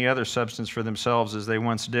or any other substance for themselves as they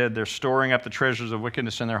once did. They're storing up the treasures of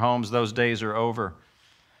wickedness in their homes. Those days are over.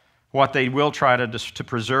 What they will try to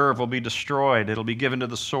preserve will be destroyed. It'll be given to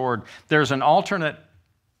the sword. There's an alternate,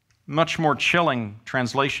 much more chilling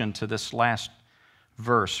translation to this last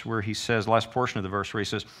verse where he says, last portion of the verse where he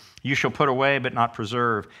says, you shall put away but not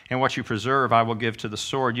preserve, and what you preserve I will give to the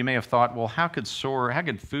sword. You may have thought, well, how could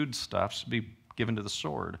foodstuffs be given to the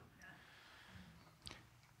sword?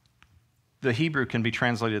 The Hebrew can be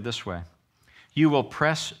translated this way. You will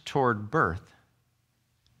press toward birth,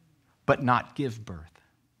 but not give birth.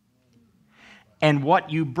 And what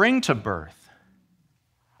you bring to birth,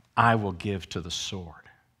 I will give to the sword.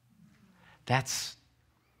 That's,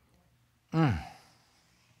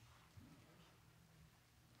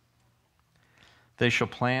 They shall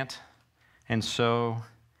plant and sow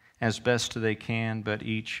as best they can, but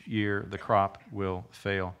each year the crop will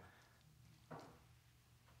fail.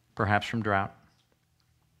 Perhaps from drought,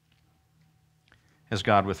 as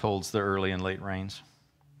God withholds the early and late rains,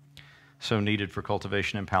 so needed for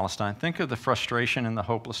cultivation in Palestine. Think of the frustration and the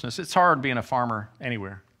hopelessness. It's hard being a farmer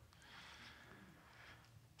anywhere.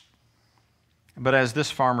 But as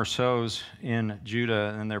this farmer sows in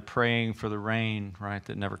Judah, and they're praying for the rain, right,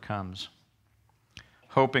 that never comes,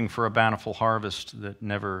 hoping for a bountiful harvest that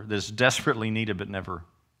is desperately needed but never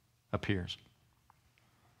appears.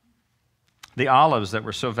 The olives that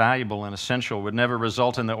were so valuable and essential would never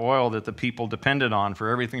result in the oil that the people depended on for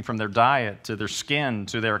everything from their diet to their skin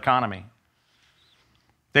to their economy.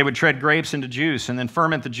 They would tread grapes into juice and then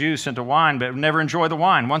ferment the juice into wine, but never enjoy the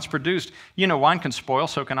wine. Once produced, wine can spoil,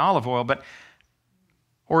 so can olive oil,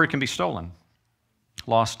 or it can be stolen,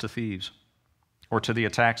 lost to thieves, or to the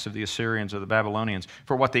attacks of the Assyrians or the Babylonians.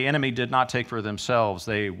 For what the enemy did not take for themselves,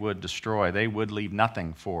 they would destroy. They would leave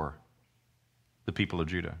nothing for the people of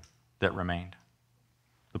Judah that remained.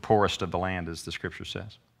 The poorest of the land, as the scripture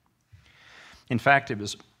says. In fact, it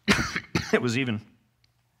was even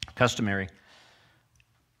customary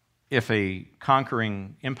if a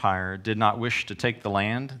conquering empire did not wish to take the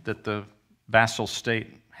land that the vassal state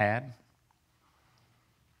had,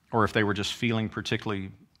 or if they were just feeling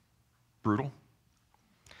particularly brutal,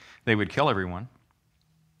 they would kill everyone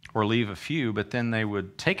or leave a few, but then they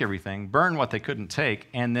would take everything, burn what they couldn't take,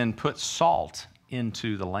 and then put salt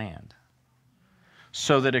into the land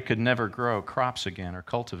so that it could never grow crops again or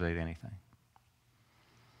cultivate anything.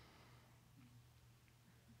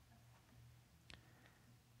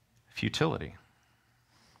 Futility.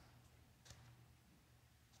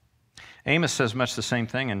 Amos says much the same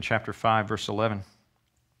thing in chapter 5, verse 11.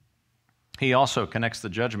 He also connects the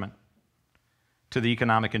judgment to the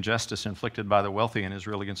economic injustice inflicted by the wealthy in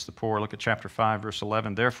Israel against the poor. Look at chapter 5, verse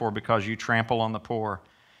 11. Therefore, because you trample on the poor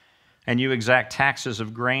and you exact taxes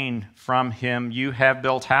of grain from him, you have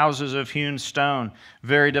built houses of hewn stone,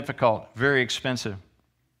 very difficult, very expensive,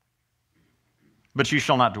 but you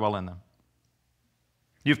shall not dwell in them.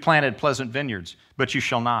 You've planted pleasant vineyards, but you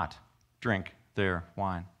shall not drink their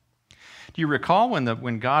wine. Do you recall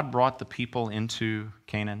when God brought the people into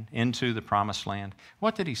Canaan, into the promised land?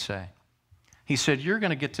 What did he say? He said, you're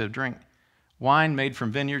going to get to drink wine made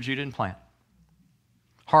from vineyards you didn't plant,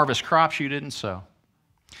 harvest crops you didn't sow.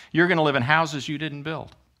 You're going to live in houses you didn't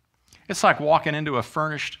build. It's like walking into a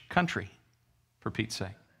furnished country, for Pete's sake.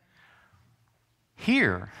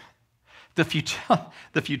 Here, the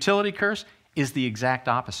futility curse is the exact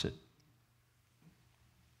opposite.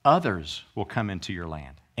 Others will come into your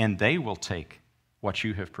land, and they will take what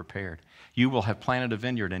you have prepared. You will have planted a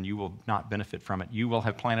vineyard, and you will not benefit from it. You will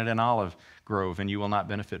have planted an olive grove, and you will not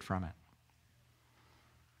benefit from it.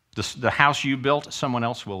 The house you built, someone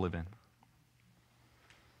else will live in.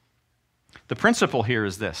 The principle here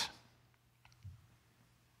is this.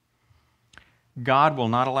 God will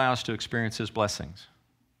not allow us to experience his blessings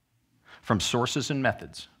from sources and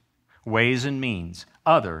methods, ways and means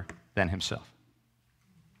other than himself.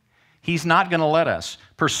 He's not going to let us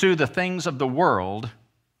pursue the things of the world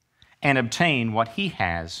and obtain what he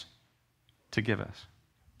has to give us.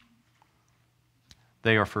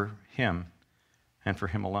 They are for him and for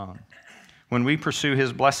him alone. When we pursue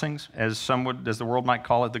his blessings, as the world might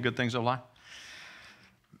call it, the good things of life,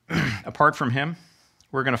 apart from him,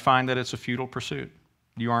 we're going to find that it's a futile pursuit.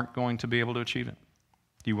 You aren't going to be able to achieve it.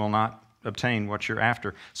 You will not obtain what you're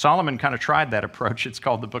after. Solomon kind of tried that approach. It's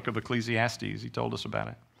called the book of Ecclesiastes. He told us about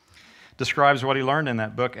it. Describes what he learned in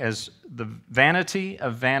that book as the vanity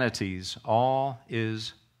of vanities. All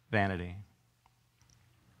is vanity.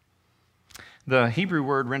 The Hebrew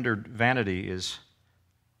word rendered vanity is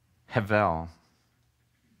hevel.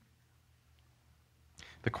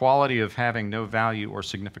 The quality of having no value or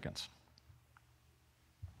significance.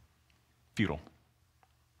 Futile.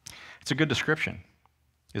 It's a good description,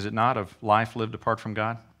 is it not, of life lived apart from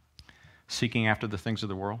God, seeking after the things of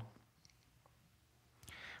the world?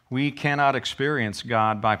 We cannot experience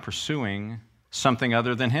God by pursuing something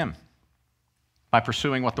other than him, by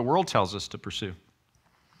pursuing what the world tells us to pursue.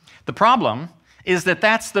 The problem is that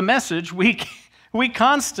that's the message we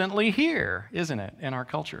constantly hear, isn't it, in our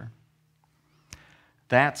culture?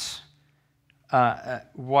 That's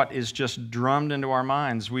what is just drummed into our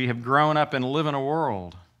minds. We have grown up and live in a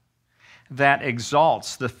world that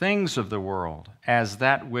exalts the things of the world as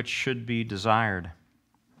that which should be desired.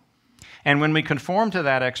 And when we conform to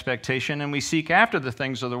that expectation and we seek after the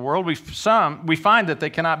things of the world, we find that they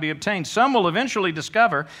cannot be obtained. Some will eventually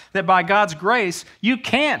discover that by God's grace, you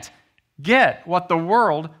can't get what the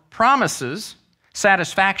world promises: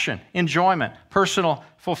 satisfaction, enjoyment, personal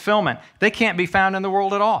fulfillment. They can't be found in the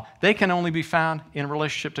world at all. They can only be found in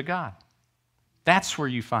relationship to God. That's where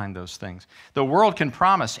you find those things. The world can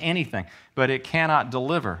promise anything, but it cannot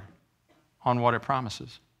deliver on what it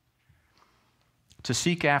promises. To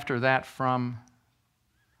seek after that from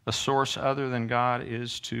a source other than God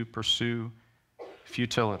is to pursue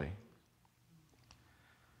futility,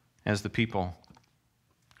 as the people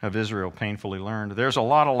of Israel painfully learned. There's a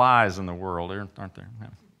lot of lies in the world, aren't there?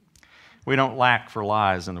 We don't lack for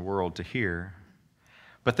lies in the world to hear,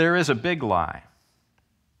 but there is a big lie.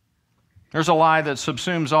 There's a lie that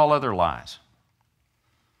subsumes all other lies.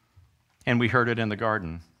 And we heard it in the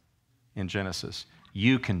garden in Genesis.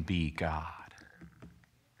 You can be God.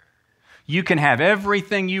 You can have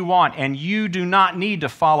everything you want, and you do not need to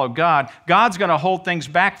follow God. God's going to hold things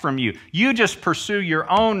back from you. You just pursue your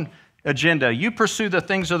own agenda. You pursue the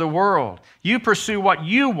things of the world. You pursue what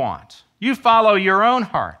you want. You follow your own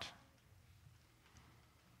heart.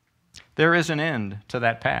 There is an end to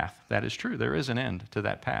that path. That is true. There is an end to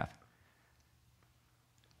that path.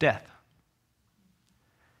 Death.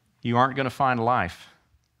 You aren't going to find life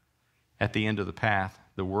at the end of the path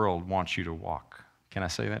the world wants you to walk. Can I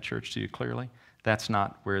say that, church, to you clearly? That's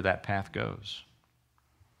not where that path goes.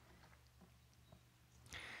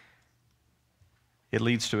 It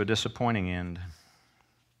leads to a disappointing end,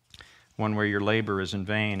 one where your labor is in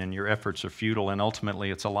vain and your efforts are futile, and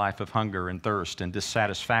ultimately it's a life of hunger and thirst and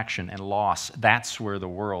dissatisfaction and loss. That's where the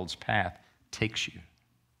world's path takes you.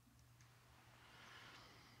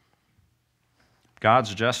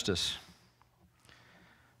 God's justice,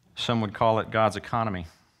 some would call it God's economy,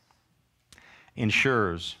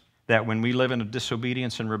 ensures that when we live in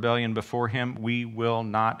disobedience and rebellion before Him, we will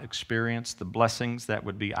not experience the blessings that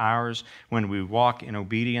would be ours when we walk in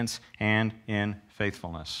obedience and in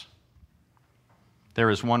faithfulness.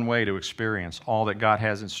 There is one way to experience all that God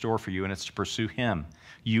has in store for you, and it's to pursue Him.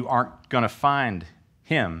 You aren't going to find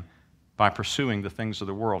Him by pursuing the things of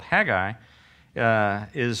the world. Haggai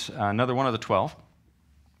is another one of the 12.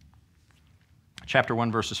 Chapter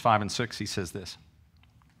 1, verses 5 and 6, he says this.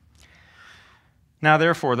 Now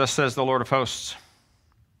therefore, thus says the Lord of hosts,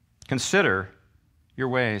 consider your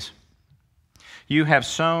ways. You have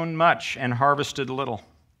sown much and harvested little.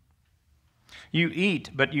 You eat,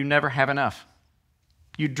 but you never have enough.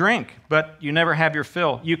 You drink, but you never have your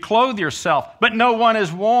fill. You clothe yourself, but no one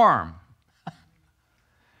is warm.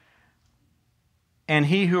 And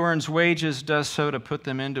he who earns wages does so to put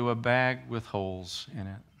them into a bag with holes in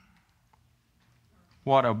it.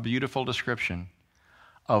 What a beautiful description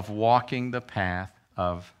of walking the path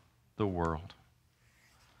of the world.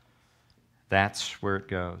 That's where it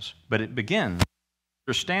goes. But it begins,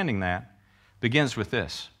 understanding that, begins with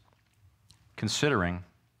this: considering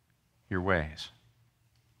your ways.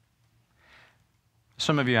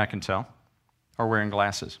 Some of you, I can tell, are wearing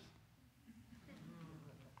glasses.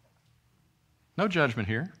 No judgment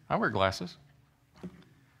here. I wear glasses.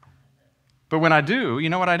 But when I do, you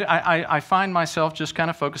know what I do? I find myself just kind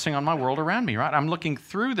of focusing on my world around me, right? I'm looking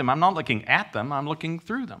through them. I'm not looking at them. I'm looking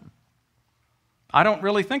through them. I don't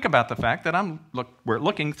really think about the fact that we're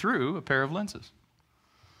looking through a pair of lenses.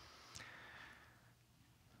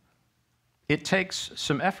 It takes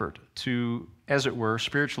some effort to, as it were,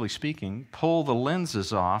 spiritually speaking, pull the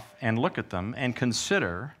lenses off and look at them and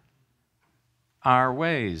consider our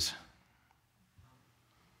ways.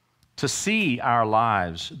 To see our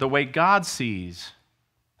lives the way God sees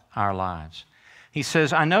our lives. He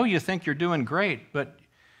says, I know you think you're doing great, but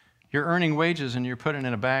you're earning wages and you're putting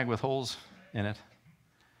in a bag with holes in it.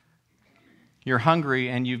 You're hungry,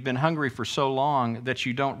 and you've been hungry for so long that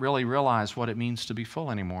you don't really realize what it means to be full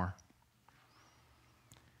anymore.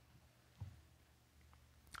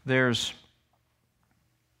 There's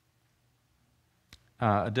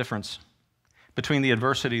a difference between the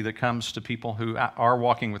adversity that comes to people who are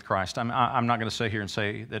walking with Christ. I'm not going to sit here and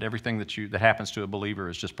say that everything that happens to a believer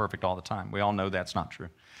is just perfect all the time. We all know that's not true.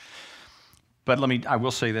 But I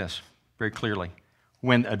will say this very clearly.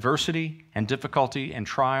 When adversity and difficulty and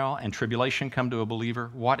trial and tribulation come to a believer,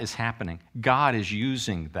 what is happening? God is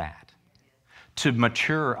using that to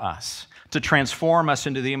mature us, to transform us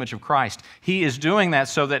into the image of Christ. He is doing that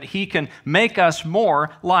so that He can make us more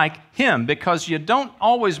like Him, because you don't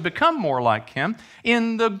always become more like Him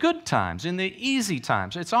in the good times, in the easy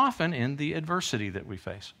times. It's often in the adversity that we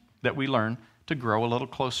face, that we learn to grow a little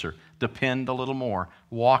closer, depend a little more,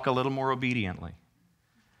 walk a little more obediently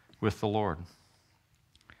with the Lord.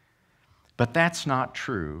 But that's not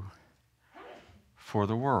true for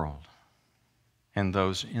the world and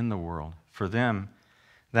those in the world. For them,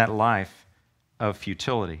 that life of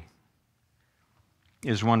futility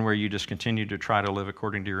is one where you just continue to try to live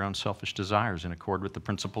according to your own selfish desires, in accord with the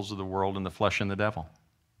principles of the world and the flesh and the devil.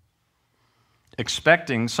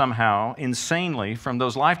 Expecting somehow, insanely, from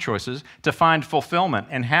those life choices to find fulfillment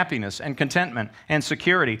and happiness and contentment and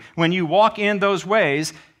security. When you walk in those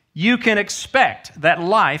ways, you can expect that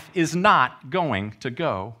life is not going to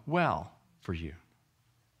go well for you.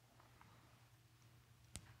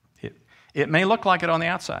 It may look like it on the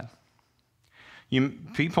outside.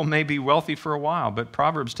 People may be wealthy for a while, but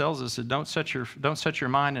Proverbs tells us that don't set your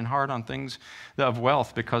mind and heart on things of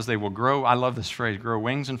wealth, because they will grow, I love this phrase, grow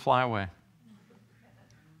wings and fly away.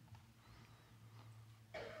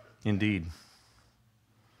 Indeed.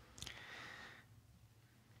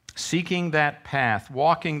 Seeking that path,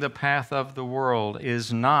 walking the path of the world,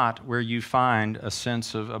 is not where you find a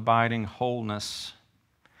sense of abiding wholeness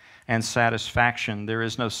and satisfaction. There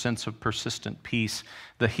is no sense of persistent peace.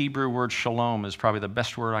 The Hebrew word shalom is probably the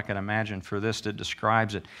best word I can imagine for this that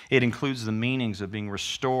describes it. It includes the meanings of being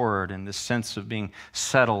restored and this sense of being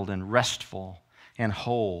settled and restful and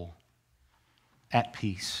whole, at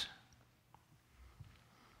peace.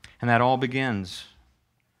 And that all begins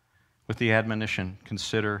with the admonition,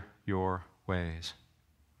 consider your ways.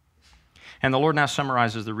 And the Lord now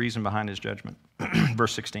summarizes the reason behind his judgment.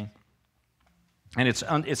 Verse 16. And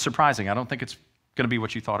it's surprising. I don't think it's going to be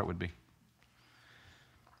what you thought it would be.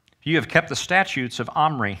 You have kept the statutes of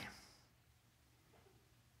Omri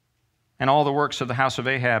and all the works of the house of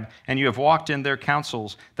Ahab, and you have walked in their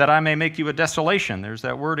counsels, that I may make you a desolation. There's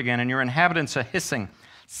that word again. And your inhabitants a hissing,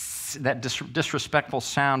 that disrespectful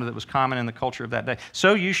sound that was common in the culture of that day.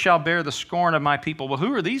 So you shall bear the scorn of my people. Well,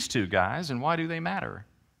 who are these two guys, and why do they matter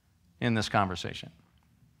in this conversation?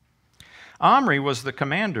 Omri was the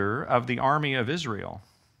commander of the army of Israel.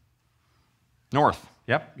 North.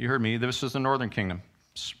 Yep, you heard me. This is the northern kingdom.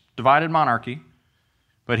 Divided monarchy,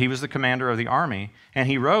 but he was the commander of the army, and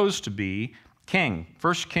he rose to be king.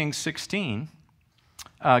 1 Kings 16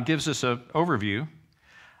 gives us an overview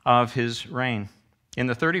of his reign. In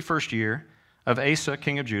the 31st year of Asa,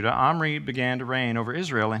 king of Judah, Omri began to reign over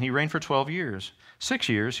Israel, and he reigned for 12 years. 6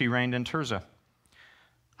 years he reigned in Tirzah.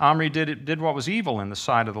 Omri did what was evil in the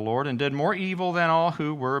sight of the Lord, and did more evil than all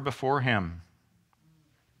who were before him.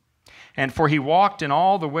 And for he walked in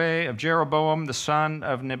all the way of Jeroboam the son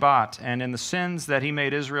of Nebat, and in the sins that he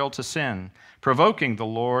made Israel to sin, provoking the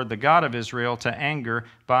Lord, the God of Israel, to anger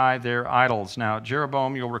by their idols. Now,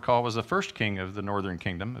 Jeroboam, you'll recall, was the first king of the northern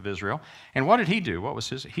kingdom of Israel. And what did he do? What was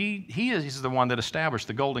his? He is the one that established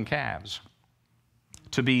the golden calves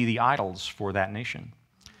to be the idols for that nation.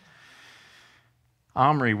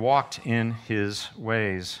 Omri walked in his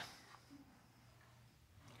ways.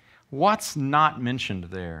 What's not mentioned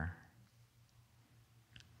there?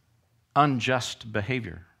 Unjust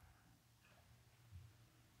behavior.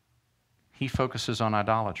 He focuses on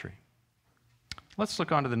idolatry. Let's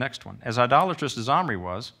look on to the next one. As idolatrous as Omri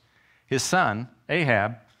was, his son,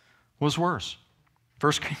 Ahab, was worse.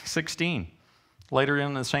 1 Kings 16, later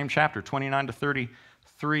in the same chapter, 29 to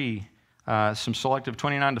 33, some selective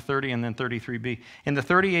 29 to 30, and then 33b. In the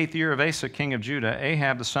 38th year of Asa, king of Judah,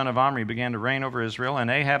 Ahab the son of Omri began to reign over Israel,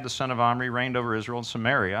 and Ahab the son of Omri reigned over Israel in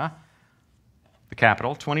Samaria, the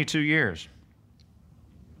capital, 22 years.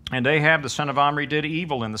 And Ahab the son of Omri did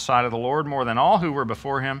evil in the sight of the Lord more than all who were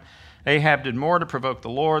before him. Ahab did more to provoke the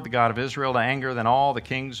Lord, the God of Israel, to anger than all the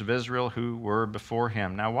kings of Israel who were before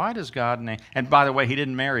him. Now, why does God name... And by the way, he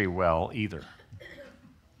didn't marry well either.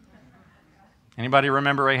 Anybody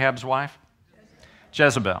remember Ahab's wife?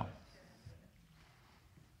 Jezebel.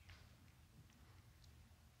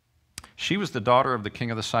 She was the daughter of the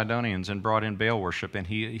king of the Sidonians and brought in Baal worship, and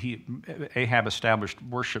Ahab established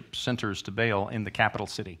worship centers to Baal in the capital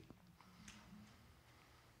city.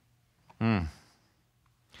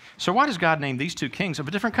 So why does God name these two kings of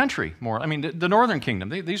a different country more? I mean, the northern kingdom,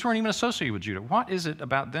 these weren't even associated with Judah. What is it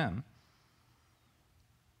about them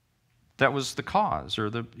that was the cause,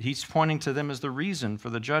 or he's pointing to them as the reason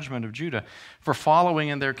for the judgment of Judah, for following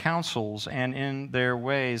in their counsels and in their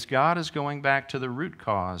ways? God is going back to the root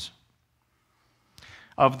cause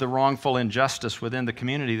of the wrongful injustice within the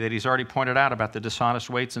community that he's already pointed out about the dishonest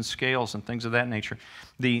weights and scales and things of that nature,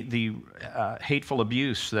 the hateful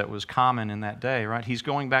abuse that was common in that day, right? He's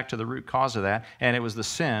going back to the root cause of that, and it was the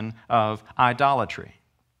sin of idolatry.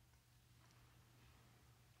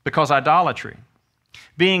 Because idolatry,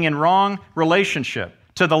 being in wrong relationship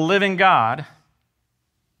to the living God,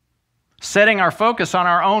 setting our focus on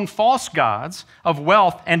our own false gods of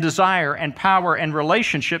wealth and desire and power and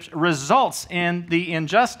relationships, results in the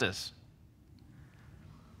injustice.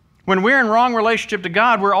 When we're in wrong relationship to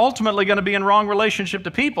God, we're ultimately going to be in wrong relationship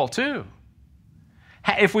to people too.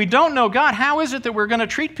 If we don't know God, how is it that we're going to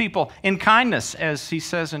treat people in kindness, as he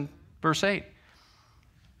says in verse 8?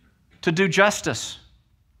 To do justice,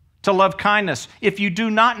 to love kindness. If you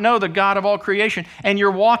do not know the God of all creation and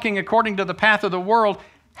you're walking according to the path of the world,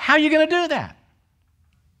 how are you going to do that?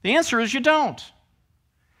 The answer is you don't.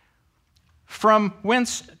 From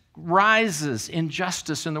whence rises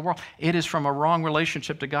injustice in the world? It is from a wrong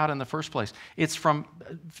relationship to God in the first place. It's from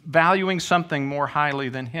valuing something more highly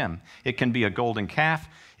than him. It can be a golden calf.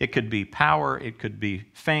 It could be power. It could be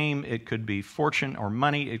fame. It could be fortune or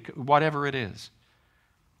money. Whatever it is.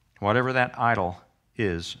 Whatever that idol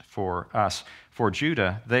is for us. For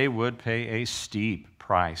Judah, they would pay a steep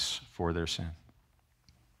price for their sin.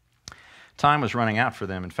 Time was running out for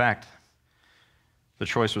them. In fact, the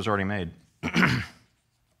choice was already made.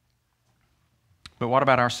 But what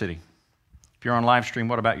about our city? If you're on live stream,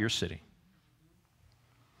 what about your city?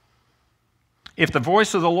 If the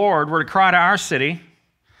voice of the Lord were to cry to our city,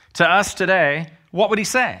 to us today, what would he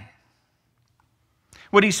say?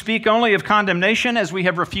 Would he speak only of condemnation as we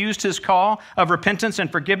have refused his call of repentance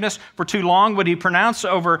and forgiveness for too long? Would he pronounce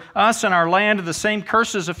over us and our land the same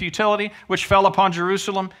curses of futility which fell upon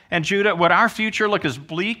Jerusalem and Judah? Would our future look as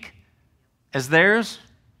bleak as theirs?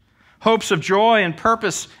 Hopes of joy and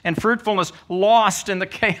purpose and fruitfulness lost in the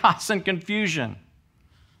chaos and confusion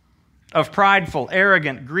of prideful,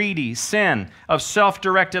 arrogant, greedy sin, of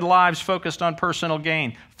self-directed lives focused on personal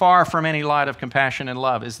gain, far from any light of compassion and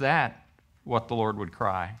love. Is that what the Lord would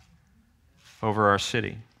cry over our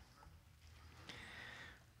city?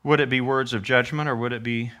 Would it be words of judgment or would it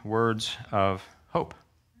be words of hope?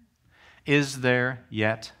 Is there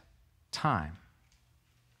yet time?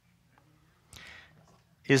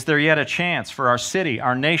 Is there yet a chance for our city,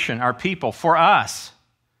 our nation, our people, for us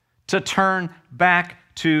to turn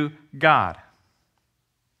back to God?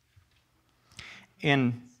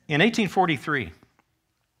 In 1843,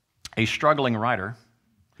 a struggling writer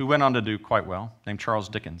who went on to do quite well, named Charles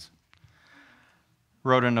Dickens,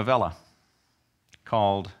 wrote a novella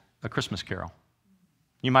called A Christmas Carol.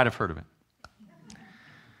 You might have heard of it.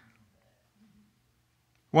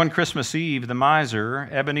 One Christmas Eve, the miser,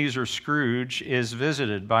 Ebenezer Scrooge, is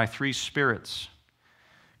visited by three spirits: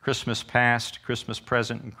 Christmas past, Christmas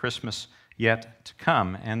present, and Christmas yet to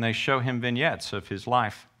come, and they show him vignettes of his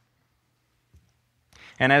life.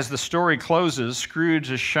 And as the story closes, Scrooge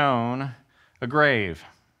is shown a grave,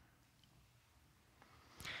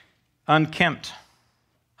 unkempt,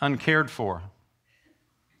 uncared for,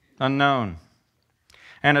 unknown.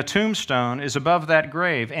 And a tombstone is above that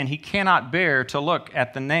grave, and he cannot bear to look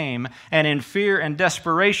at the name. And in fear and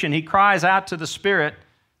desperation, he cries out to the Spirit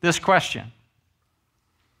this question: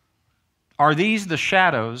 are these the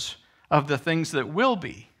shadows of the things that will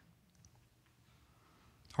be?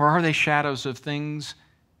 Or are they shadows of things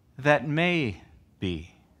that may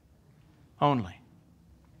be only?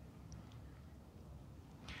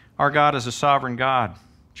 Our God is a sovereign God,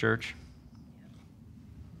 church.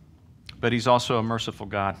 But he's also a merciful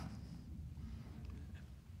God.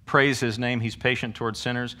 Praise his name. He's patient toward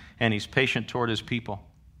sinners, and he's patient toward his people.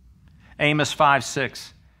 Amos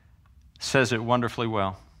 5:6 says it wonderfully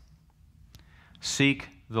well. Seek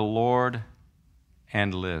the Lord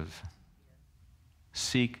and live.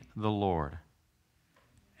 Seek the Lord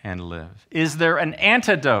and live. Is there an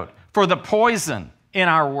antidote for the poison in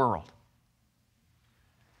our world?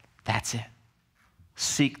 That's it.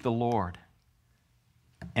 Seek the Lord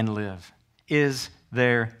and live. Is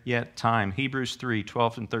there yet time? Hebrews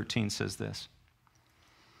 3:12 and 13 says this.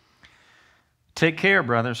 Take care,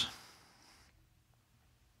 brothers.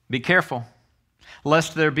 Be careful,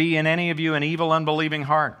 lest there be in any of you an evil, unbelieving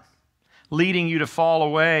heart, leading you to fall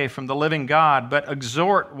away from the living God, but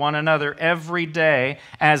exhort one another every day,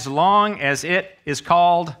 as long as it is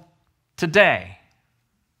called today,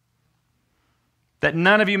 that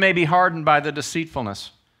none of you may be hardened by the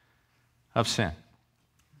deceitfulness of sin.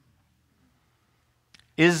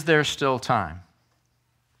 Is there still time?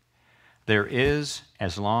 There is,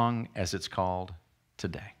 as long as it's called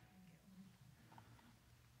today.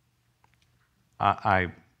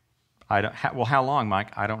 I don't, well, how long,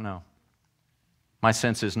 Mike? I don't know. My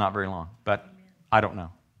sense is not very long, but I don't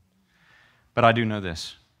know. But I do know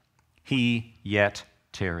this. He yet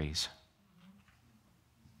tarries.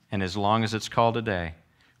 And as long as it's called today,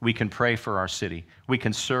 we can pray for our city. We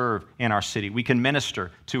can serve in our city. We can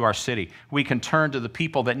minister to our city. We can turn to the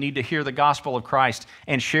people that need to hear the gospel of Christ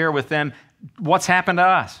and share with them what's happened to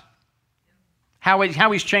us, how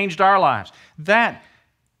he's changed our lives. That,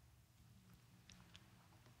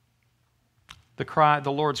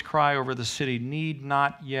 the Lord's cry over the city need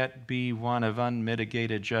not yet be one of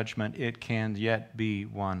unmitigated judgment. It can yet be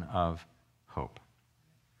one of hope.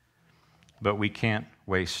 But we can't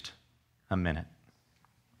waste a minute.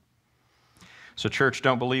 So, church,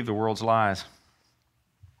 don't believe the world's lies,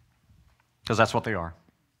 because that's what they are.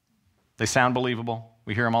 They sound believable.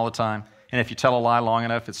 We hear them all the time. And if you tell a lie long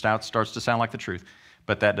enough, it starts to sound like the truth.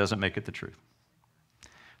 But that doesn't make it the truth.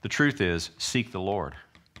 The truth is, seek the Lord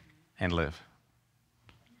and live.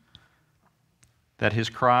 That his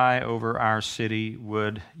cry over our city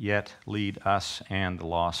would yet lead us and the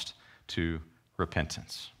lost to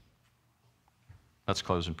repentance. Let's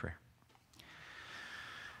close in prayer.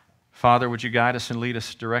 Father, would you guide us and lead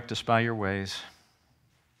us, direct us by your ways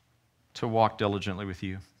to walk diligently with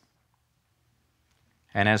you.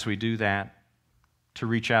 And as we do that, to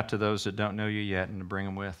reach out to those that don't know you yet and to bring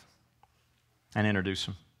them with and introduce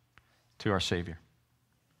them to our Savior.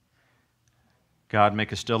 God,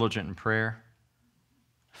 make us diligent in prayer,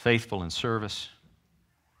 faithful in service,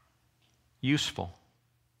 useful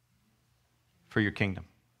for your kingdom.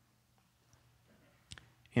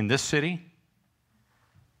 In this city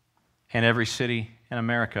and every city in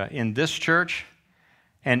America, in this church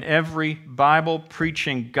and every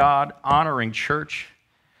Bible-preaching, God-honoring church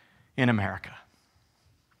in America.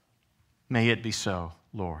 May it be so,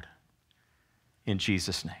 Lord. In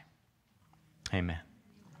Jesus' name, amen.